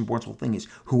 because Jason Bourne's whole thing is,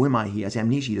 who am I? He has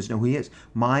amnesia. He doesn't know who he is.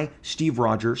 My Steve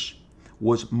Rogers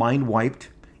was mind wiped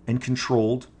and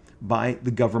controlled by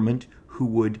the government, who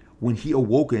would, when he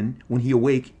awakened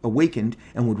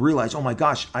and would realize, oh my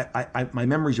gosh, my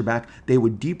memories are back, they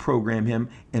would deprogram him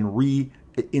and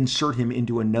reinsert him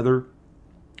into another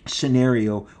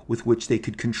scenario with which they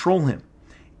could control him.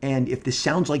 And if this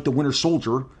sounds like the Winter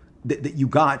Soldier that you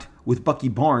got with Bucky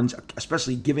Barnes,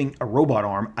 especially giving a robot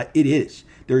arm, it is.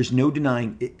 There is no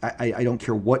denying it. I don't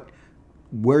care what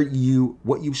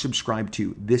you subscribe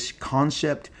to. This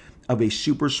concept of a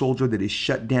super soldier that is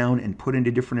shut down and put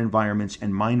into different environments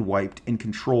and mind wiped and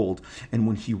controlled, and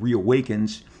when he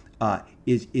reawakens,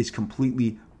 is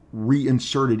completely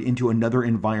reinserted into another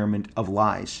environment of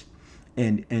lies.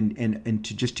 And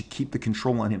to keep the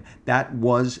control on him. That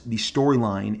was the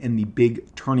storyline and the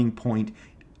big turning point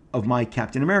of my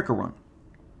Captain America run.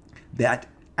 That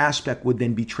aspect would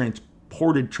then be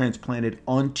transplanted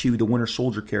onto the Winter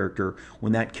Soldier character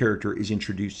when that character is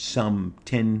introduced some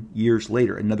 10 years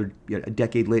later, a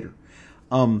decade later.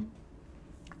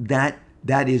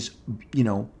 That is,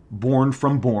 Born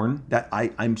from Bourne. That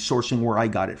I'm sourcing where I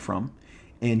got it from.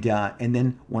 And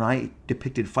then when I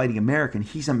depicted Fighting American,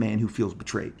 he's a man who feels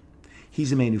betrayed.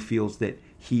 He's a man who feels that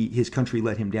his country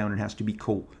let him down and has to be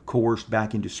coerced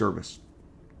back into service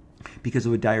because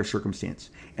of a dire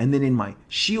circumstance. And then in my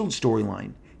SHIELD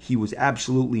storyline, he was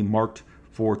absolutely marked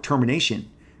for termination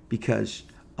because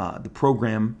the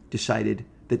program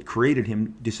that created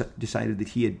him decided that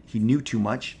he knew too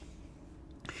much.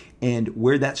 And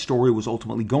where that story was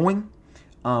ultimately going,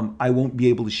 I won't be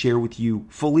able to share with you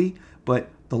fully,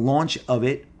 but the launch of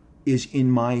it is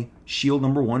in my SHIELD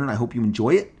 #1, and I hope you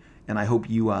enjoy it, and I hope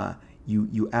you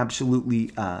absolutely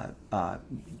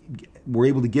were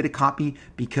able to get a copy,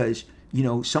 because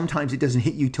sometimes it doesn't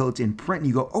hit you till it's in print, and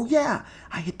you go, oh yeah,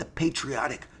 I hit the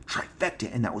patriotic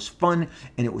trifecta, and that was fun,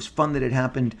 and it was fun that it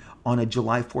happened on a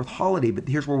July 4th holiday. But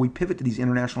here's where we pivot to these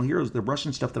international heroes, the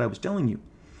Russian stuff that I was telling you.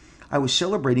 I was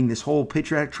celebrating this whole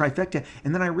patriotic trifecta,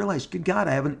 and then I realized, good God,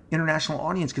 I have an international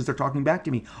audience because they're talking back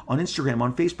to me on Instagram,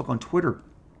 on Facebook, on Twitter.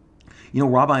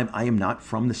 Rob, I am not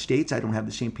from the States. I don't have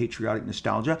the same patriotic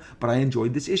nostalgia, but I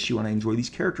enjoyed this issue and I enjoy these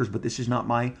characters, but this is not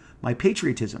my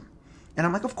patriotism. And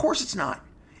I'm like, of course it's not.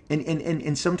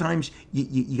 And sometimes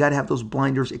you got to have those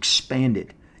blinders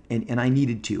expanded, and I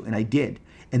needed to, and I did.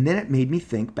 And then it made me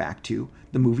think back to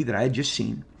the movie that I had just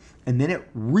seen. And then it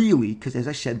really, because as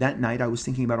I said, that night I was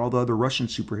thinking about all the other Russian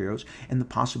superheroes and the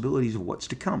possibilities of what's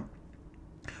to come.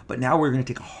 But now we're going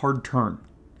to take a hard turn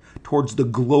towards the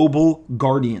Global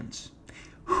Guardians.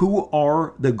 Who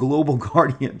are the Global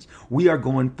Guardians? We are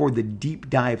going for the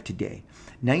deep dive today.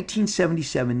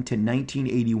 1977 to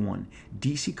 1981,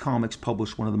 DC Comics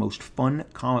published one of the most fun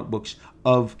comic books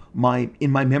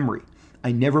in my memory.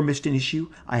 I never missed an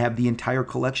issue. I have the entire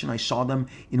collection. I saw them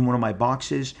in one of my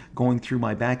boxes going through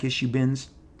my back issue bins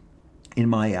in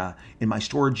my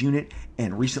storage unit,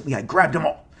 and recently I grabbed them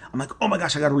all. I'm like, oh my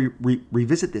gosh, I got to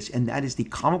revisit this. And that is the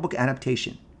comic book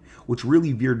adaptation, which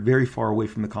really veered very far away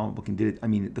from the comic book and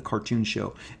the cartoon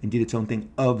show, and did its own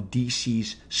thing, of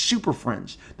DC's Super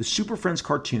Friends. The Super Friends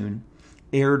cartoon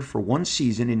aired for one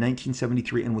season in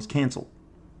 1973 and was canceled.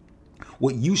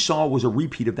 What you saw was a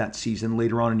repeat of that season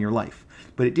later on in your life,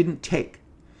 but it didn't take.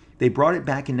 They brought it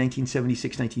back in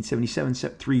 1976,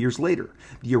 1977, 3 years later.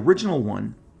 The original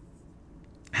one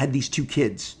had these two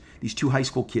high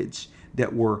school kids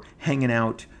that were hanging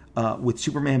out with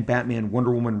Superman, Batman,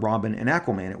 Wonder Woman, Robin, and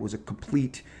Aquaman. It was a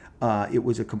complete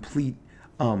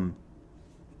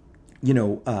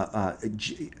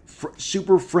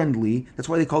super friendly. That's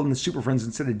why they called them the Super Friends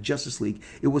instead of Justice League.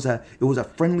 It was a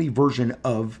friendly version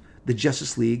of the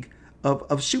Justice League of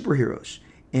superheroes.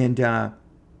 And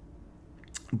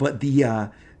but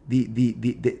for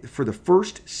the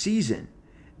first season,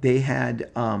 they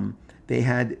had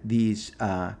these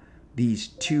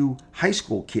two high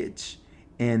school kids,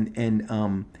 and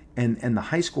the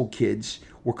high school kids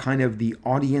were kind of the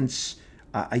audience,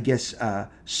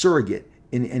 surrogate,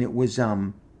 and it was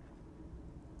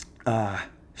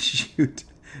shoot.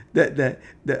 That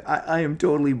I am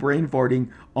totally brain farting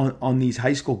on these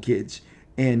high school kids,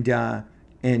 and the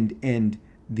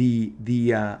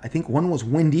I think one was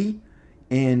Wendy,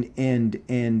 and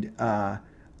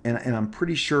I'm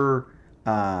pretty sure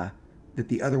that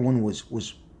the other one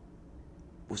was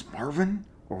Marvin,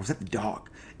 or was that the dog?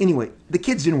 Anyway, the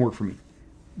kids didn't work for me.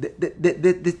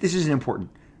 This isn't important.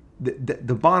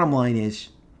 the bottom line is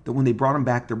that when they brought them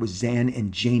back, there was Zan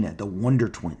and Jaina, the Wonder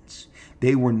Twins.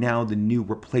 They were now the new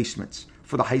replacements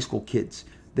for the high school kids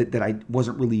that I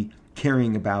wasn't really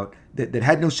caring about, that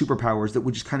had no superpowers, that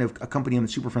would just kind of accompany the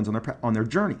Super Friends on their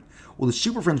journey. Well, the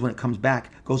Super Friends, when it comes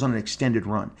back, goes on an extended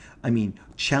run. I mean,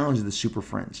 Challenge of the Super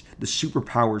Friends, the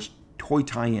Superpowers toy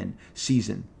tie-in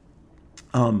season,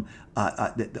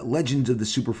 the Legends of the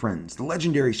Super Friends, the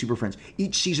Legendary Super Friends.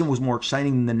 Each season was more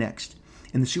exciting than the next.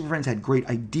 And the Super Friends had great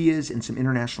ideas and some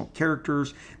international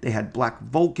characters. They had Black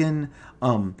Vulcan.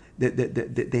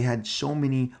 They had so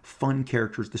many fun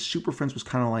characters. The Super Friends was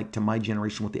kind of like, to my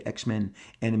generation, what the X-Men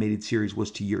animated series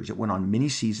was to yours. It went on many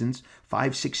seasons,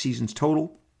 5-6 seasons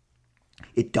total.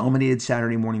 It dominated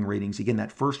Saturday morning ratings. Again,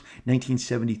 that first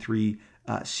 1973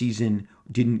 season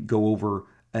didn't go over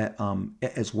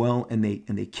as well, and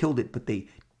they killed it. But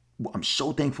I'm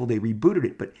so thankful they rebooted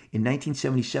it. But in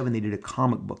 1977, they did a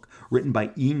comic book written by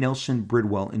E. Nelson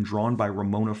Bridwell and drawn by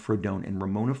Ramona Frodone. And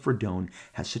Ramona Frodone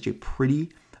has such a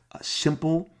pretty,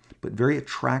 simple, but very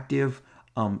attractive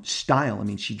style. I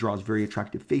mean, she draws very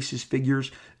attractive faces,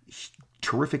 figures,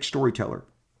 terrific storyteller.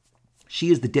 She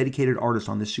is the dedicated artist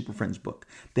on this Super Friends book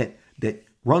that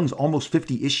runs almost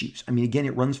 50 issues. I mean, again,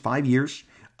 it runs 5 years,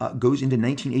 goes into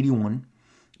 1981.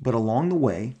 But along the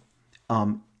way,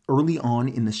 early on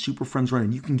in the Super Friends run,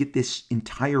 and you can get this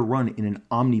entire run in an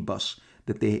omnibus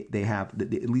that they have,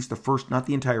 at least the first, not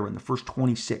the entire run, the first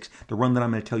 26, the run that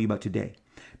I'm going to tell you about today.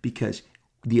 Because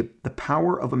the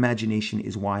power of imagination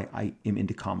is why I am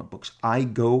into comic books. I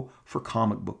go for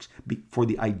comic books for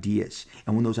the ideas.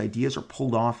 And when those ideas are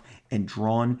pulled off and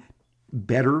drawn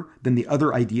better than the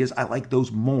other ideas, I like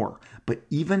those more. But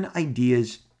even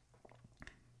ideas,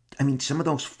 I mean, some of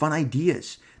those fun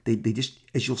ideas, they just,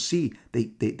 as you'll see,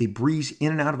 they breeze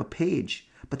in and out of a page,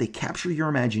 but they capture your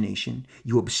imagination.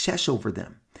 You obsess over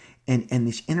them. And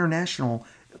this international,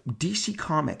 DC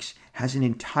Comics has an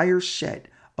entire set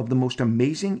of the most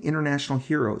amazing international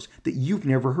heroes that you've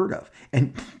never heard of.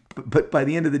 But by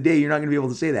the end of the day, you're not going to be able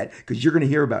to say that, because you're going to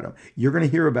hear about them. You're going to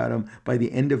hear about them by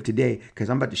the end of today, because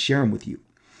I'm about to share them with you.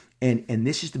 And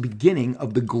this is the beginning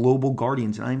of the Global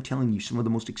Guardians. And I'm telling you, some of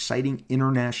the most exciting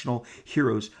international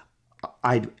heroes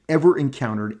I'd ever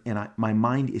encountered. And my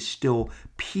mind is still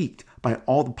piqued by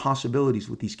all the possibilities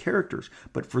with these characters.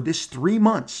 But for this 3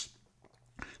 months,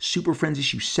 Super Friends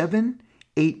issue 7,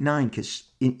 8, 9, because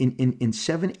in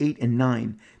 7, 8, and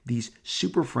 9, these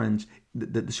Super Friends,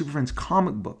 the Super Friends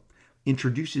comic book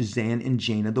introduces Zan and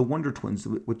Jaina, the Wonder Twins,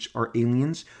 which are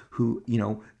aliens who,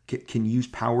 can use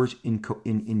powers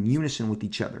in unison with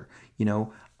each other.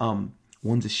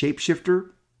 One's a shapeshifter,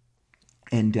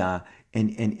 and the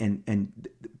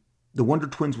Wonder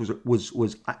Twins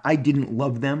was I didn't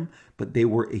love them, but they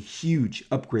were a huge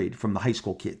upgrade from the high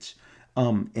school kids.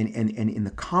 And in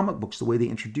the comic books, the way they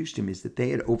introduced him is that they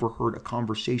had overheard a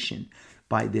conversation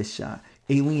by this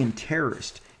alien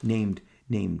terrorist named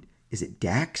is it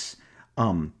Dax?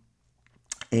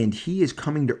 And he is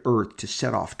coming to Earth to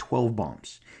set off 12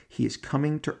 bombs. He is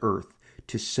coming to Earth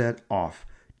to set off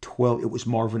 12. It was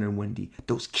Marvin and Wendy.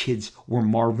 Those kids were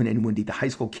Marvin and Wendy, the high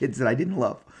school kids that I didn't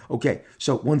love. Okay,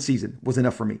 so one season was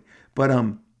enough for me. But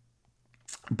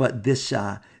this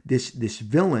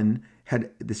villain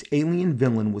this alien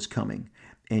villain was coming,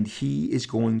 and he is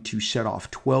going to set off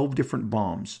 12 different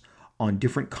bombs on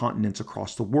different continents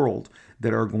across the world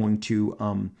that are going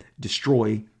to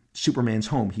destroy Superman's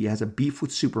home. He has a beef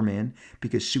with Superman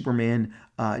because Superman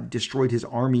destroyed his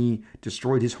army,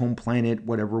 destroyed his home planet,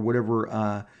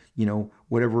 whatever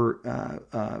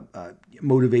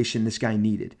motivation this guy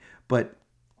needed. But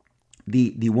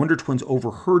the Wonder Twins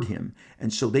overheard him,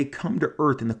 and so they come to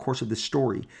Earth in the course of this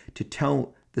story to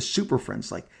tell the Super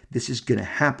Friends, like, this is going to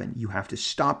happen. You have to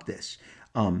stop this.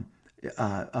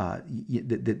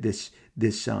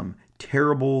 This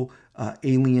terrible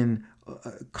alien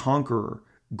conqueror,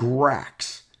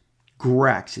 Grax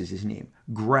is his name.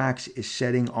 Grax is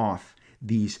setting off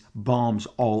these bombs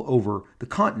all over the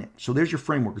continent. So there's your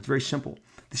framework. It's very simple.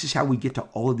 This is how we get to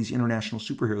all of these international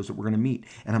superheroes that we're going to meet.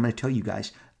 And I'm going to tell you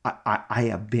guys, I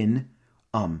have been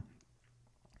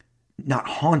not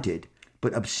haunted,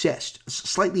 but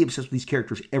slightly obsessed with these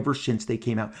characters ever since they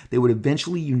came out. They would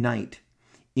eventually unite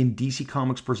in DC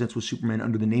Comics Presents with Superman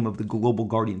under the name of the Global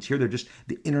Guardians. Here they're just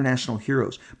the international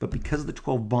heroes. But because of the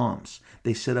 12 bombs,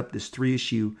 they set up this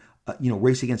 3-issue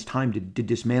race against time to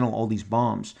dismantle all these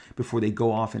bombs before they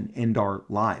go off and end our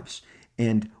lives.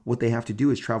 And what they have to do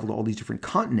is travel to all these different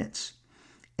continents.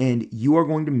 And you are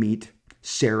going to meet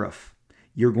Seraph.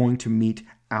 You're going to meet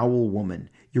Owl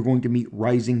Woman. You're going to meet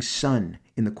Rising Sun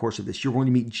in the course of this. You're going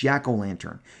to meet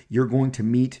Jack-O-Lantern. You're going to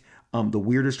meet the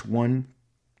weirdest one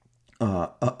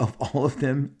of all of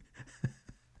them,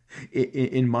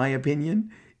 in my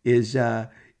opinion, is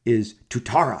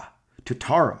Tutara.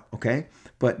 Tutara, okay?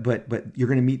 But you're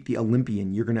going to meet the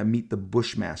Olympian. You're going to meet the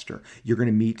Bushmaster. You're going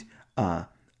to meet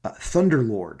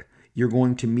Thunderlord. You're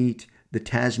going to meet the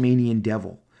Tasmanian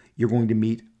Devil. You're going to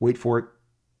meet, wait for it,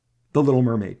 the Little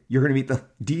Mermaid. You're going to meet the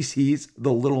DC's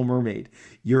The Little Mermaid.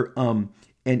 You're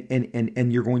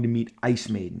and you're going to meet Ice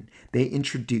Maiden. They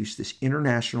introduced this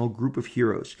international group of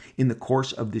heroes in the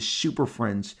course of this Super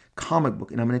Friends comic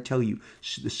book. And I'm going to tell you,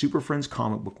 the Super Friends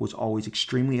comic book was always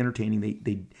extremely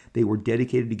entertaining. They were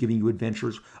dedicated to giving you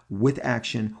adventures with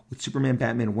action, with Superman,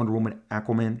 Batman, Wonder Woman,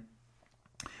 Aquaman,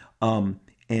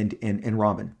 and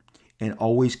Robin, and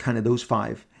always kind of those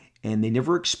five. And they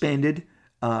never expanded.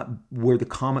 Where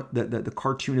the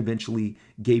cartoon eventually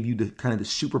gave you the kind of the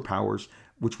superpowers,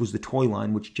 which was the toy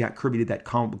line, which Jack Kirby did that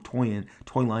comic book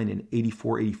toy line in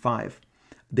 84, 85.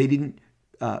 They didn't,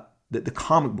 the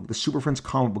comic book, the Super Friends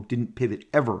comic book didn't pivot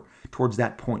ever towards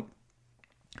that point.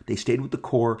 They stayed with the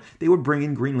core. They would bring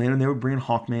in Green Lantern. They would bring in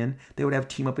Hawkman. They would have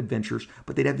team-up adventures,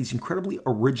 but they'd have these incredibly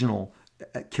original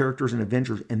characters and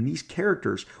adventures. And these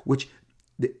characters, which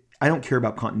I don't care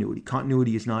about continuity.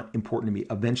 Continuity is not important to me.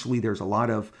 Eventually, there's a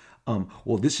lot of,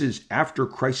 this is after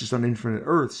Crisis on Infinite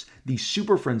Earths. These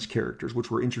Super Friends characters, which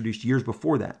were introduced years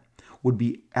before that, would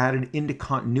be added into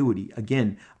continuity.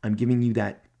 Again, I'm giving you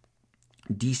that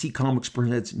DC Comics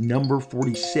presents number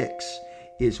 46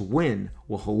 is when,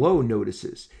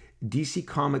 notices. DC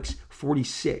Comics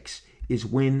 46 is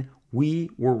when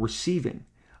we were receiving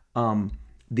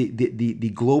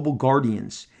the Global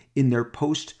Guardians in their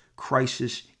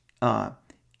post-crisis on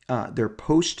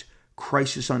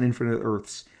Infinite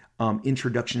Earths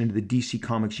introduction into the DC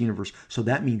Comics universe. So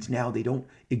that means now they don't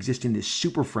exist in this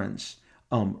Super Friends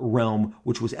realm,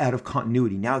 which was out of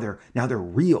continuity. Now they're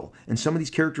real. And some of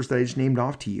these characters that I just named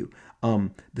off to you,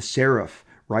 the Seraph,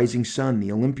 Rising Sun,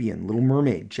 the Olympian, Little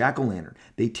Mermaid, Jack-O-Lantern,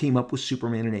 they team up with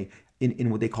Superman in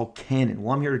what they call canon.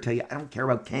 Well, I'm here to tell you, I don't care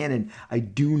about canon. I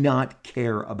do not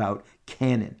care about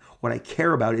canon. What I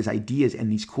care about is ideas and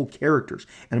these cool characters.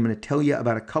 And I'm going to tell you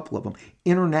about a couple of them.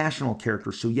 International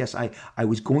characters. So yes, I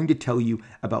was going to tell you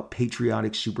about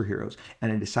patriotic superheroes.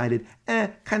 And I decided,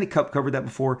 kind of covered that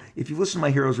before. If you've listened to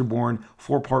My Heroes Reborn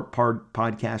 4-part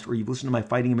podcast, or you've listened to my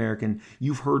Fighting American,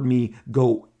 you've heard me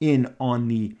go in on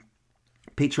the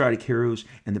patriotic heroes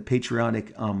and the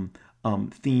patriotic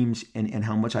themes and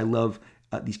how much I love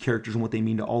these characters and what they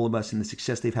mean to all of us and the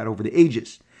success they've had over the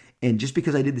ages. And just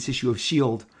because I did this issue of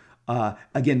S.H.I.E.L.D.,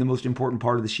 again, the most important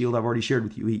part of the S.H.I.E.L.D. I've already shared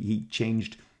with you. He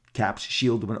changed Cap's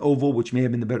shield to an oval, which may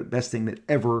have been the best thing that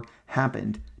ever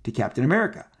happened to Captain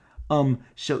America.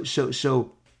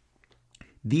 So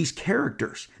these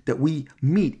characters that we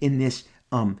meet in this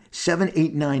 7,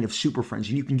 8, 9 of Super Friends,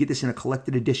 and you can get this in a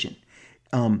collected edition.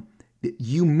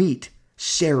 You meet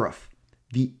Seraph,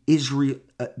 the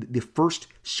first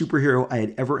superhero I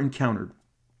had ever encountered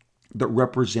that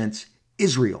represents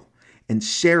Israel. And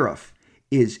Seraph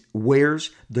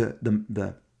wears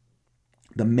the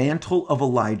mantle of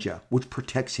Elijah, which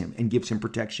protects him and gives him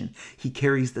protection. He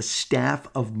carries the staff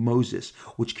of Moses,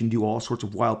 which can do all sorts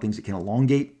of wild things. It can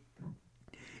elongate.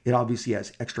 It obviously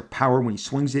has extra power when he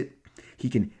swings it. He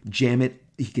can jam it.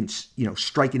 He can,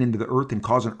 strike it into the earth and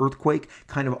cause an earthquake.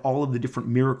 Kind of all of the different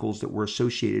miracles that were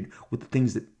associated with the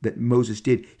things that Moses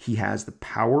did. He has the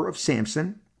power of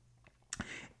Samson.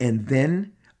 And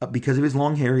then, because of his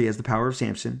long hair, he has the power of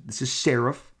Samson. This is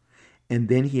Seraph. And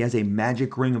then he has a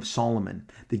magic ring of Solomon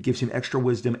that gives him extra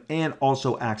wisdom and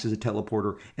also acts as a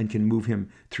teleporter and can move him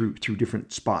through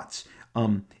different spots.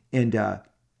 When I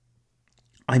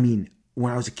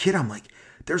was a kid, I'm like,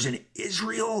 there's an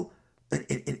Israel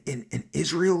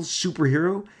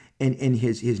superhero, and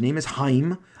his name is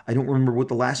Haim. I don't remember what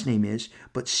the last name is,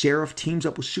 but Seraph teams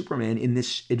up with Superman in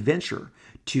this adventure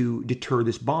to deter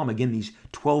this bomb. Again, these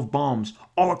 12 bombs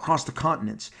all across the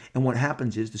continents. And what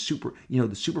happens is the Super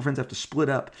Friends have to split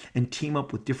up and team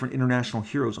up with different international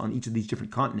heroes on each of these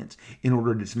different continents in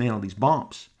order to dismantle these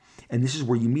bombs. And this is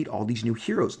where you meet all these new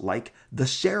heroes like the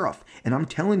Seraph. And I'm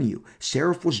telling you,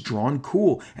 Seraph was drawn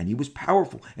cool and he was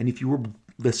powerful. And if you were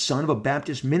the son of a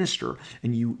Baptist minister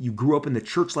and you grew up in the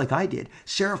church like I did,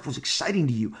 Seraph was exciting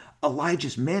to you.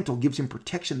 Elijah's mantle gives him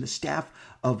protection. The staff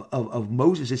of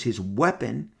Moses is his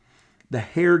weapon. The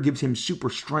hair gives him super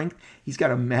strength. He's got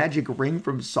a magic ring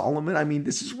from Solomon. I mean,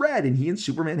 this is rad. And he and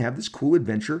Superman have this cool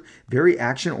adventure, very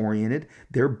action oriented.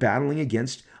 They're battling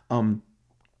against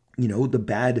the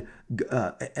bad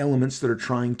elements that are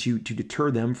trying to deter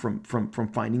them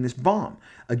from finding this bomb.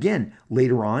 Again,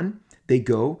 later on, they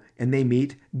go and they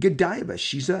meet Godiva.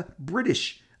 She's a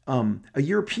British a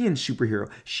European superhero.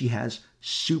 She has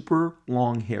super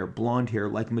long hair, blonde hair,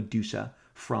 like Medusa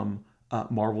from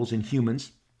Marvel's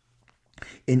Inhumans.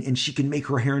 And she can make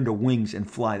her hair into wings and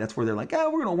fly. That's where they're like,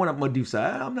 we're going to one up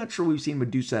Medusa. I'm not sure we've seen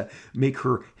Medusa make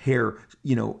her hair,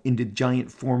 into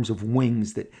giant forms of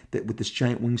wings that with this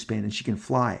giant wingspan, and she can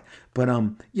fly. But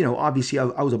obviously, I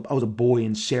was a boy,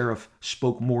 and Seraph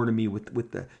spoke more to me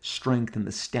with the strength and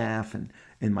the staff and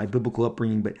my biblical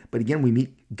upbringing. But again, we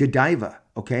meet Godiva,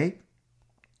 okay,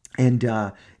 and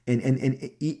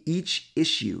each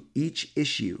issue,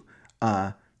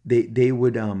 they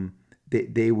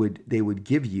would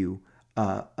give you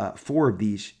four of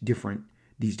these different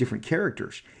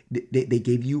characters. They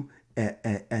gave you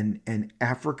an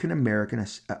African American,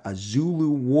 a Zulu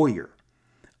warrior,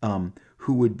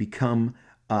 who would become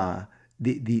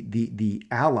the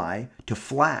ally to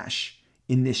Flash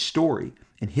in this story,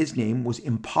 and his name was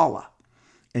Impala,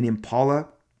 and Impala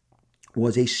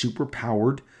was a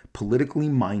super-powered, politically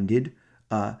minded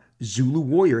Zulu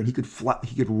warrior, and he could fly,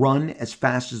 he could run as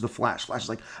fast as the Flash. Flash is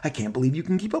like, I can't believe you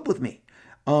can keep up with me.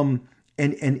 And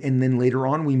then later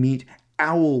on we meet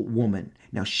Owl Woman.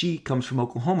 Now she comes from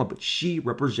Oklahoma, but she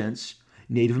represents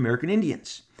Native American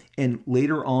Indians. And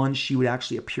later on she would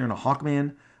actually appear in a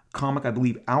Hawkman comic. I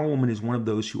believe Owl Woman is one of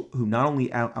those who not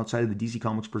only outside of the DC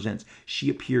Comics presents, she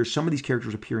appears, some of these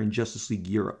characters appear in Justice League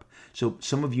Europe. So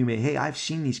some of you may, hey, I've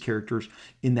seen these characters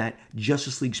in that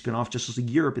Justice League spinoff, Justice League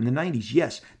Europe in the 90s.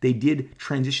 Yes, they did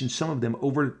transition some of them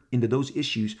over into those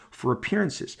issues for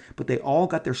appearances, but they all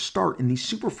got their start in these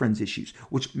Super Friends issues,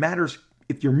 which matters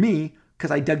if you're me,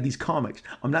 because I dug these comics.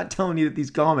 I'm not telling you that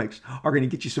these comics are going to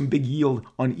get you some big yield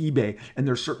on eBay, and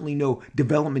there's certainly no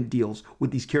development deals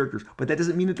with these characters, but that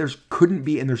doesn't mean that there couldn't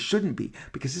be and there shouldn't be,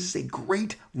 because this is a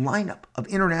great lineup of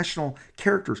international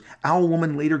characters. Owl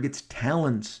Woman later gets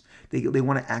talons. They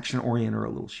want to action-orient her a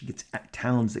little. She gets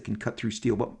talons that can cut through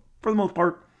steel, but for the most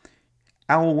part,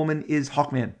 Owl Woman is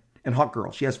Hawkman and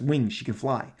Hawkgirl. She has wings, she can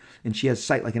fly, and she has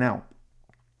sight like an owl.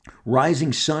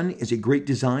 Rising Sun is a great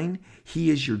design.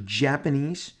 He is your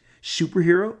Japanese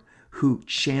superhero who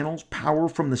channels power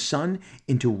from the sun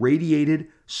into radiated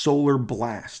solar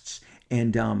blasts.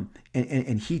 And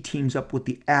he teams up with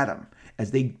the Atom, as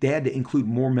they had to include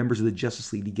more members of the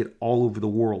Justice League to get all over the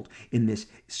world in this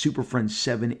Super Friends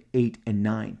 7, 8, and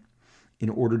 9 in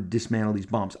order to dismantle these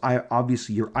bombs.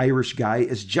 Obviously, your Irish guy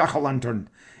is Jack-o'-lantern,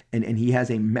 and he has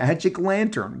a magic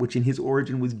lantern, which in his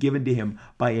origin was given to him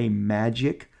by a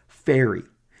magic fairy,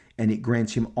 and it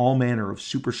grants him all manner of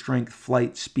super strength,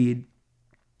 flight, speed.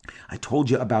 I told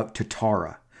you about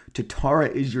Tatara. Tatara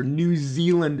is your New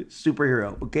Zealand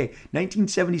superhero. Okay,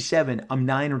 1977. I'm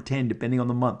 9 or 10, depending on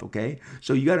the month. Okay,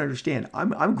 so you got to understand,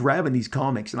 I'm grabbing these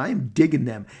comics and I am digging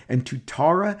them. And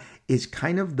Tatara is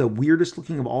kind of the weirdest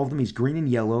looking of all of them. He's green and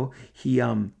yellow. He's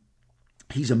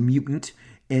a mutant,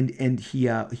 and he's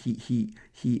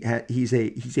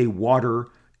a water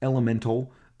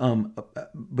elemental.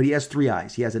 But he has 3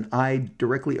 eyes. He has an eye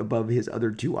directly above his other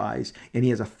 2 eyes, and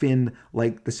he has a fin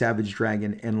like the Savage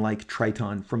Dragon and like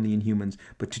Triton from the Inhumans.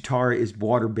 But Tatara is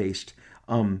water-based,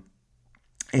 and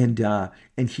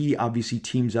he obviously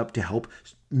teams up to help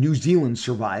New Zealand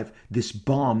survive this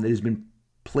bomb that has been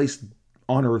placed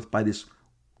on Earth by this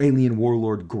alien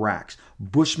warlord Grax.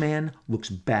 Bushman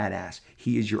looks badass.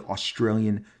 He is your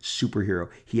Australian superhero.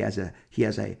 He has a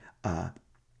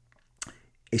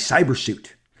cyber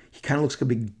suit. He kind of looks like a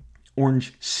big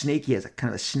orange snake. He has a kind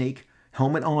of a snake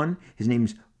helmet on. His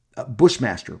name's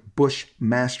Bushmaster,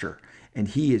 and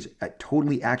he is a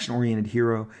totally action-oriented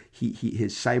hero.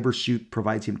 His cyber suit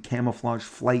provides him camouflage,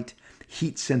 flight,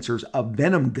 heat sensors, a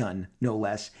venom gun, no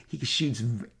less. He shoots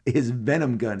his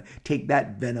venom gun. Take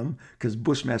that, Venom, because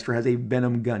Bushmaster has a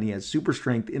venom gun. He has super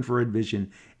strength, infrared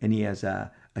vision, and he has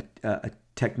a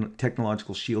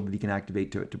technological shield that he can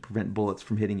activate to prevent bullets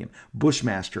from hitting him.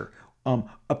 Bushmaster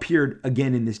appeared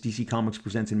again in this DC Comics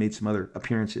Presents and made some other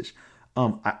appearances.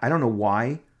 I don't know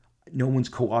why no one's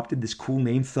co-opted this cool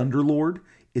name. Thunderlord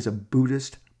is a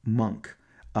Buddhist monk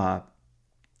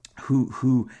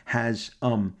who has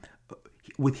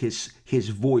with his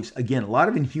voice, again, a lot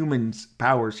of Inhumans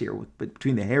powers here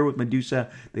between the hair with Medusa,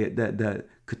 the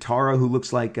Katara who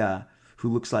looks like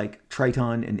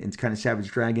Triton and kind of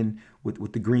Savage Dragon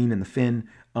with the green and the fin.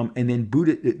 And then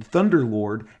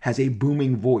Thunderlord has a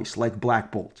booming voice like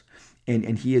Black Bolt.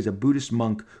 And he is a Buddhist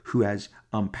monk who has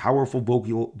powerful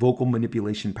vocal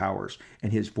manipulation powers,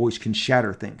 and his voice can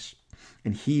shatter things.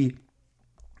 And he,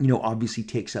 obviously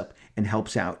takes up and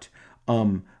helps out,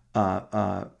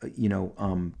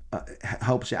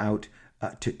 helps out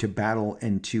to battle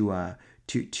and to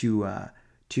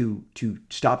to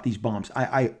stop these bombs.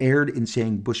 I erred in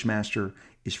saying Bushmaster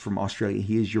is from Australia.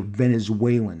 He is your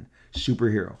Venezuelan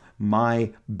superhero.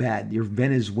 My bad. Your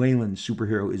Venezuelan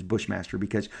superhero is Bushmaster,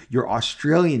 because your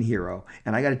Australian hero,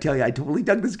 and I got to tell you, I totally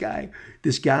dug this guy.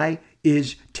 This guy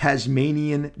is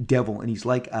Tasmanian Devil, and he's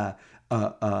like a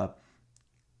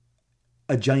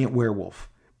giant werewolf,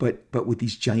 but with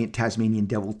these giant Tasmanian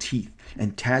Devil teeth.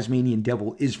 And Tasmanian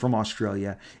Devil is from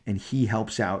Australia, and he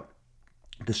helps out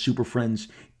the Super Friends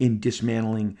in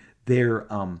dismantling their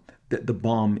the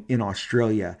bomb in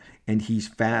Australia. And he's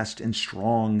fast and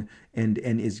strong and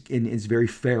is very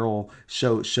feral.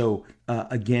 So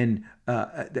again,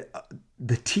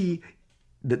 the T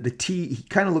he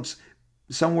kind of looks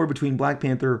somewhere between Black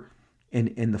Panther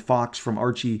and the Fox from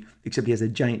Archie, except he has a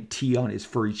giant T on his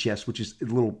furry chest, which is a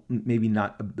little, maybe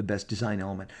not the best design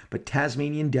element. But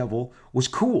Tasmanian Devil was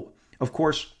cool. Of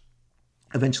course,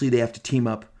 eventually they have to team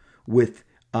up with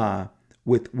the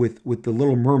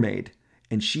Little Mermaid,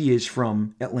 and she is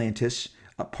from Atlantis,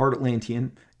 part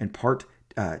Atlantean and part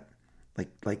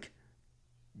like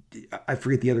I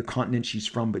forget the other continent she's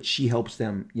from, but she helps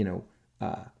them,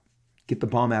 get the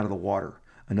bomb out of the water.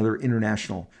 Another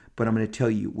international. But I'm going to tell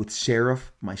you, with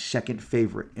Seraph, my second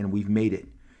favorite, and we've made it,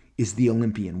 is the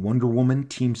Olympian. Wonder Woman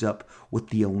teams up with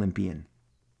the Olympian,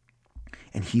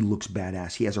 and he looks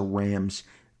badass. He has a ram's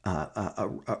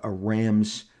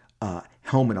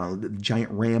helmet on, the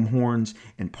giant ram horns,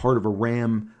 and part of a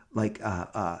ram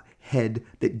head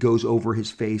that goes over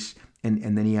his face,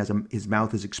 and then he has his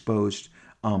mouth is exposed.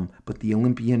 But the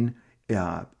Olympian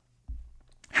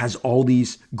has all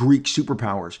these Greek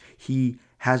superpowers. He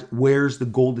wears the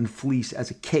golden fleece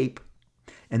as a cape,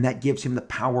 and that gives him the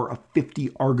power of 50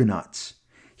 Argonauts.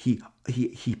 He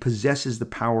possesses the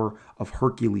power of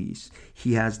Hercules.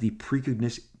 He has the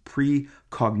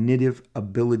precognitive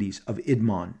abilities of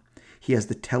Idmon. He has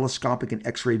the telescopic and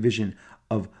X-ray vision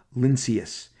of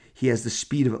Lynceus. He has the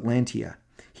speed of Atlantia.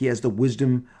 He has the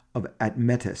wisdom of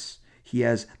Admetus. He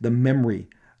has the memory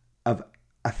of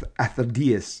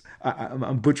Athadius.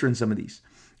 I'm butchering some of these.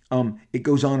 It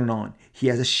goes on and on. He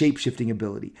has a shape-shifting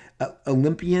ability.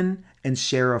 Olympian and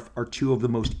Seraph are two of the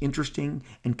most interesting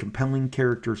and compelling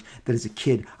characters that as a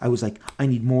kid, I was like, I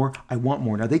need more, I want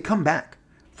more. Now, they come back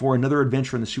for another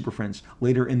adventure in the Super Friends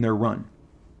later in their run.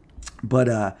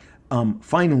 But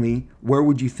finally, where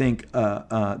would you think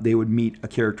they would meet a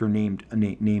character named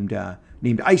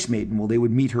Ice Maiden? Well, they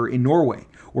would meet her in Norway,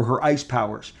 where her ice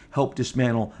powers help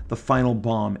dismantle the final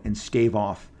bomb and stave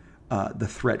off the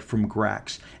threat from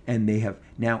Grax. And they have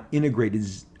now integrated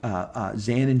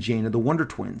Zan and Jaina, the Wonder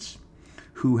Twins,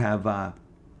 who have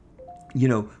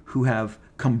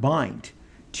combined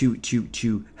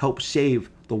to help save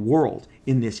the world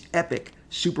in this epic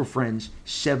Super Friends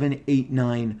 7, 8,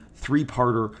 9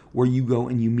 3-parter, where you go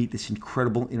and you meet this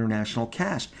incredible international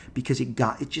cast, because it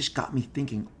just got me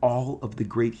thinking all of the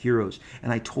great heroes.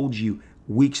 And I told you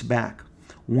weeks back,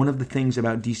 one of the things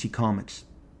about DC Comics,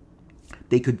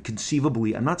 they could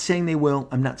conceivably, I'm not saying they will,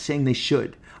 I'm not saying they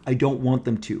should, I don't want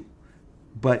them to,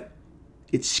 but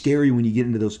it's scary when you get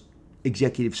into those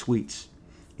executive suites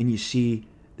and you see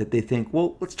that they think,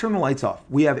 well, let's turn the lights off.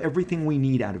 We have everything we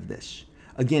need out of this.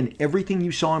 Again, everything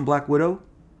you saw in Black Widow,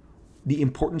 the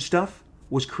important stuff,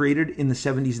 was created in the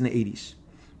 70s and the 80s.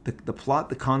 The plot,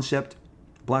 the concept,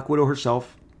 Black Widow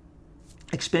herself,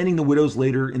 expanding the Widows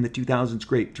later in the 2000s,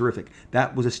 great, terrific.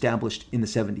 That was established in the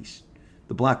 70s.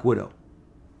 The Black Widow,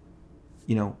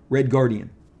 Red Guardian,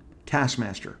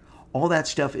 Taskmaster, all that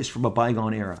stuff is from a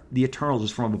bygone era. The Eternals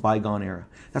is from a bygone era.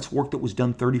 That's work that was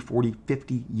done 30, 40,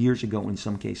 50 years ago in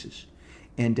some cases.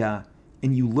 And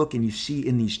you look and you see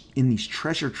in these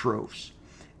treasure troves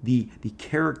the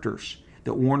characters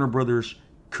that Warner Brothers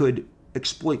could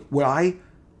exploit. Would I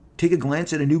take a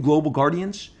glance at a new Global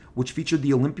Guardians, which featured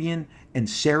the Olympian and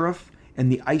Seraph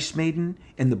and the Ice Maiden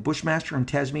and the Bushmaster and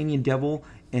Tasmanian Devil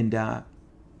and the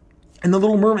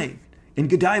Little Mermaid and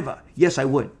Godiva? Yes, I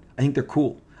would. I think they're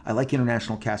cool. I like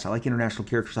international casts. I like international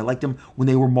characters. I liked them when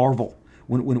they were Marvel.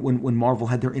 When Marvel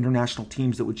had their international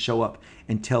teams that would show up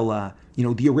and tell,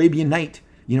 the Arabian Knight,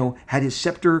 had his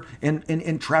scepter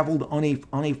and traveled on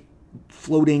a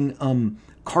floating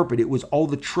carpet. It was all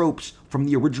the tropes from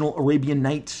the original Arabian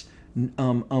Nights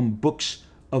books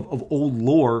of old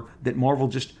lore that Marvel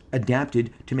just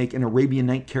adapted to make an Arabian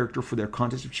Night character for their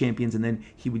Contest of Champions, and then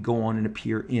he would go on and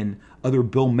appear in other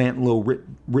Bill Mantlo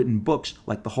written books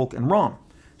like The Hulk and Rom.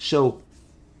 So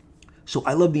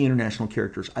I love the international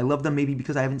characters. I love them maybe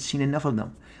because I haven't seen enough of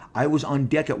them. I was on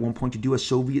deck at one point to do a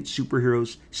Soviet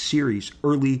superheroes series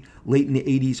late in the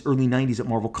 80s, early 90s at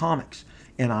Marvel Comics.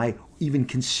 And I even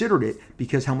considered it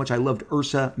because how much I loved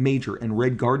Ursa Major and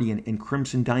Red Guardian and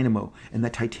Crimson Dynamo and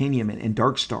the Titanium and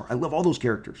Dark Star. I love all those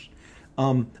characters.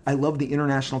 I love the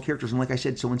international characters. And like I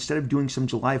said, so instead of doing some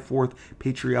July 4th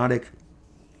patriotic,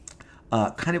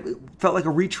 kind of felt like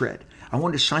a retread, I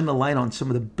wanted to shine the light on some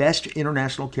of the best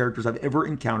international characters I've ever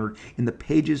encountered in the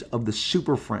pages of the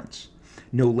Super Friends,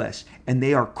 no less. And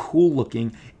they are cool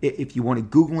looking. If you want to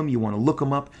Google them, you want to look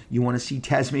them up, you want to see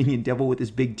Tasmanian Devil with his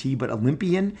big T, but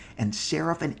Olympian and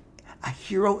Seraph and a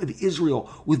hero of Israel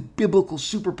with biblical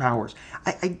superpowers.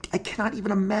 I cannot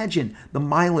even imagine the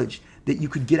mileage that you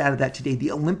could get out of that today.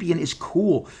 The Olympian is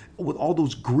cool with all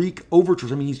those Greek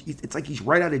overtures. I mean, it's like he's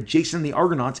right out of Jason and the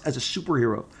Argonauts as a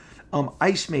superhero.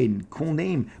 Ice Maiden, cool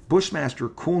name. Bushmaster,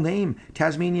 cool name.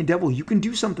 Tasmanian Devil, you can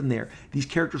do something there. These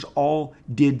characters all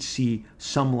did see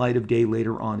some light of day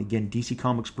later on. Again, DC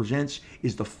Comics Presents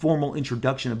is the formal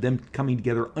introduction of them coming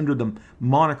together under the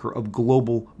moniker of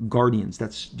Global Guardians.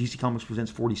 That's DC Comics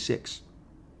Presents 46.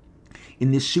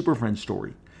 In this Super Friends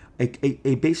story,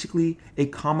 basically a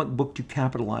comic book to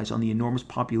capitalize on the enormous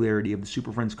popularity of the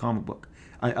Super Friends comic book,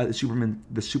 the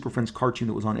Super Friends cartoon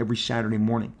that was on every Saturday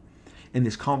morning. And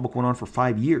this comic book went on for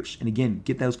 5 years. And again,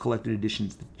 get those collected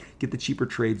editions, get the cheaper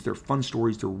trades. They're fun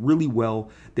stories. They're really well.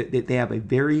 They have a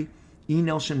very, E.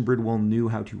 Nelson Bridwell knew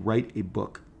how to write a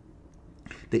book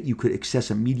that you could access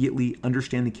immediately,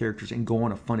 understand the characters, and go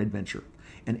on a fun adventure.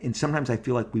 And sometimes I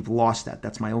feel like we've lost that.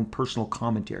 That's my own personal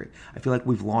commentary. I feel like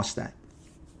we've lost that.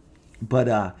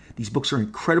 But these books are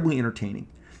incredibly entertaining.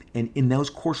 And in those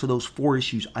course of those 4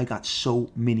 issues, I got so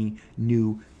many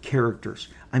new characters.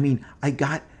 I mean, I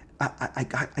got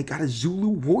a Zulu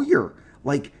warrior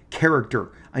like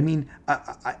character. I mean,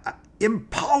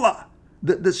 Impala,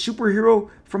 the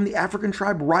superhero from the African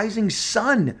tribe Rising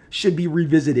Sun, should be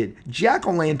revisited.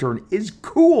 Jack-o'-lantern is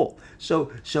cool.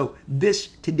 So this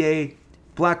today,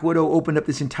 Black Widow opened up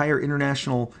this entire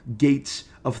international gates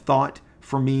of thought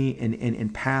for me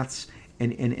and paths,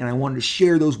 and I wanted to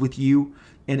share those with you.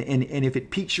 And if it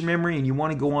piques your memory and you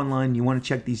want to go online, you want to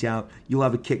check these out, you'll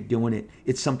have a kick doing it.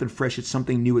 It's something fresh, it's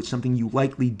something new, it's something you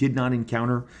likely did not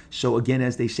encounter. So again,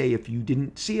 as they say, if you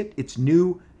didn't see it, it's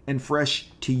new and fresh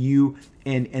to you,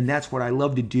 and that's what I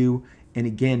love to do. And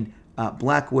again,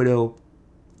 Black Widow,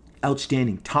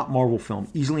 outstanding, top Marvel film,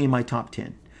 easily in my top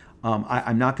 10.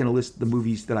 I'm not going to list the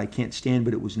movies that I can't stand,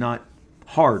 but it was not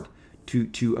hard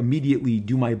to immediately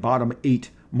do my bottom 8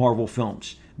 Marvel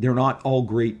films. They're not all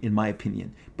great in my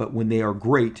opinion, but when they are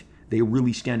great, they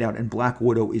really stand out, and Black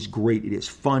Widow is great. It is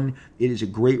fun. It is a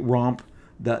great romp.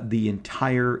 The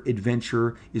entire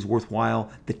adventure is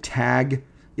worthwhile. The tag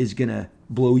is going to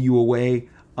blow you away.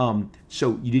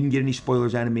 So you didn't get any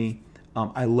spoilers out of me.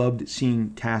 I loved seeing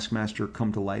Taskmaster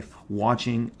come to life,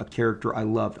 watching a character I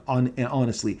loved. And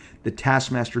honestly, the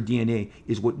Taskmaster DNA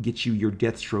is what gets you your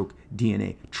Deathstroke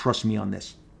DNA. Trust me on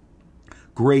this.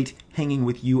 Great hanging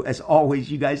with you as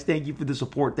always, you guys. Thank you for the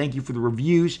support. Thank you for the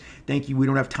reviews. Thank you. We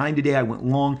don't have time today. I went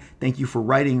long. Thank you for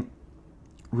writing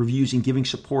reviews and giving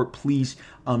support. Please,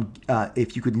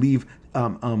 if you could leave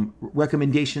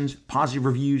recommendations, positive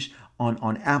reviews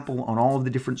on Apple, on all of the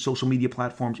different social media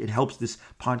platforms. It helps this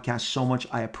podcast so much.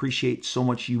 I appreciate so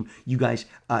much you guys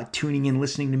tuning in,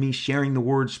 listening to me, sharing the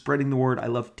word, spreading the word. I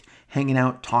love hanging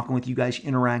out, talking with you guys,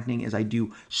 interacting as I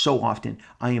do so often.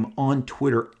 I am on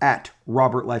Twitter at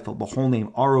Robert Liefeld, the whole name,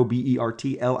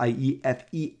 RobertLiefeld,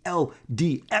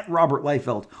 at Robert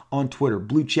Liefeld on Twitter.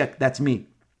 Blue check, that's me.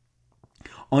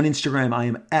 On Instagram, I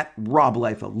am at Rob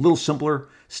Liefeld. A little simpler,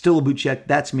 still a blue check,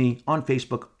 that's me. On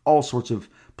Facebook, all sorts of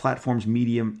platforms,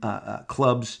 medium,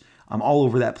 clubs. I'm all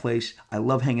over that place. I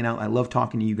love hanging out. I love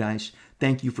talking to you guys.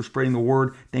 Thank you for spreading the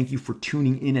word. Thank you for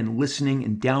tuning in and listening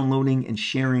and downloading and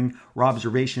sharing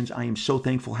Robservations. I am so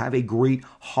thankful. Have a great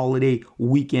holiday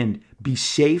weekend. Be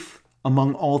safe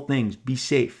among all things. Be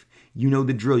safe. You know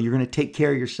the drill. You're going to take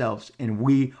care of yourselves, and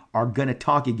we are going to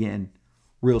talk again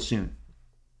real soon.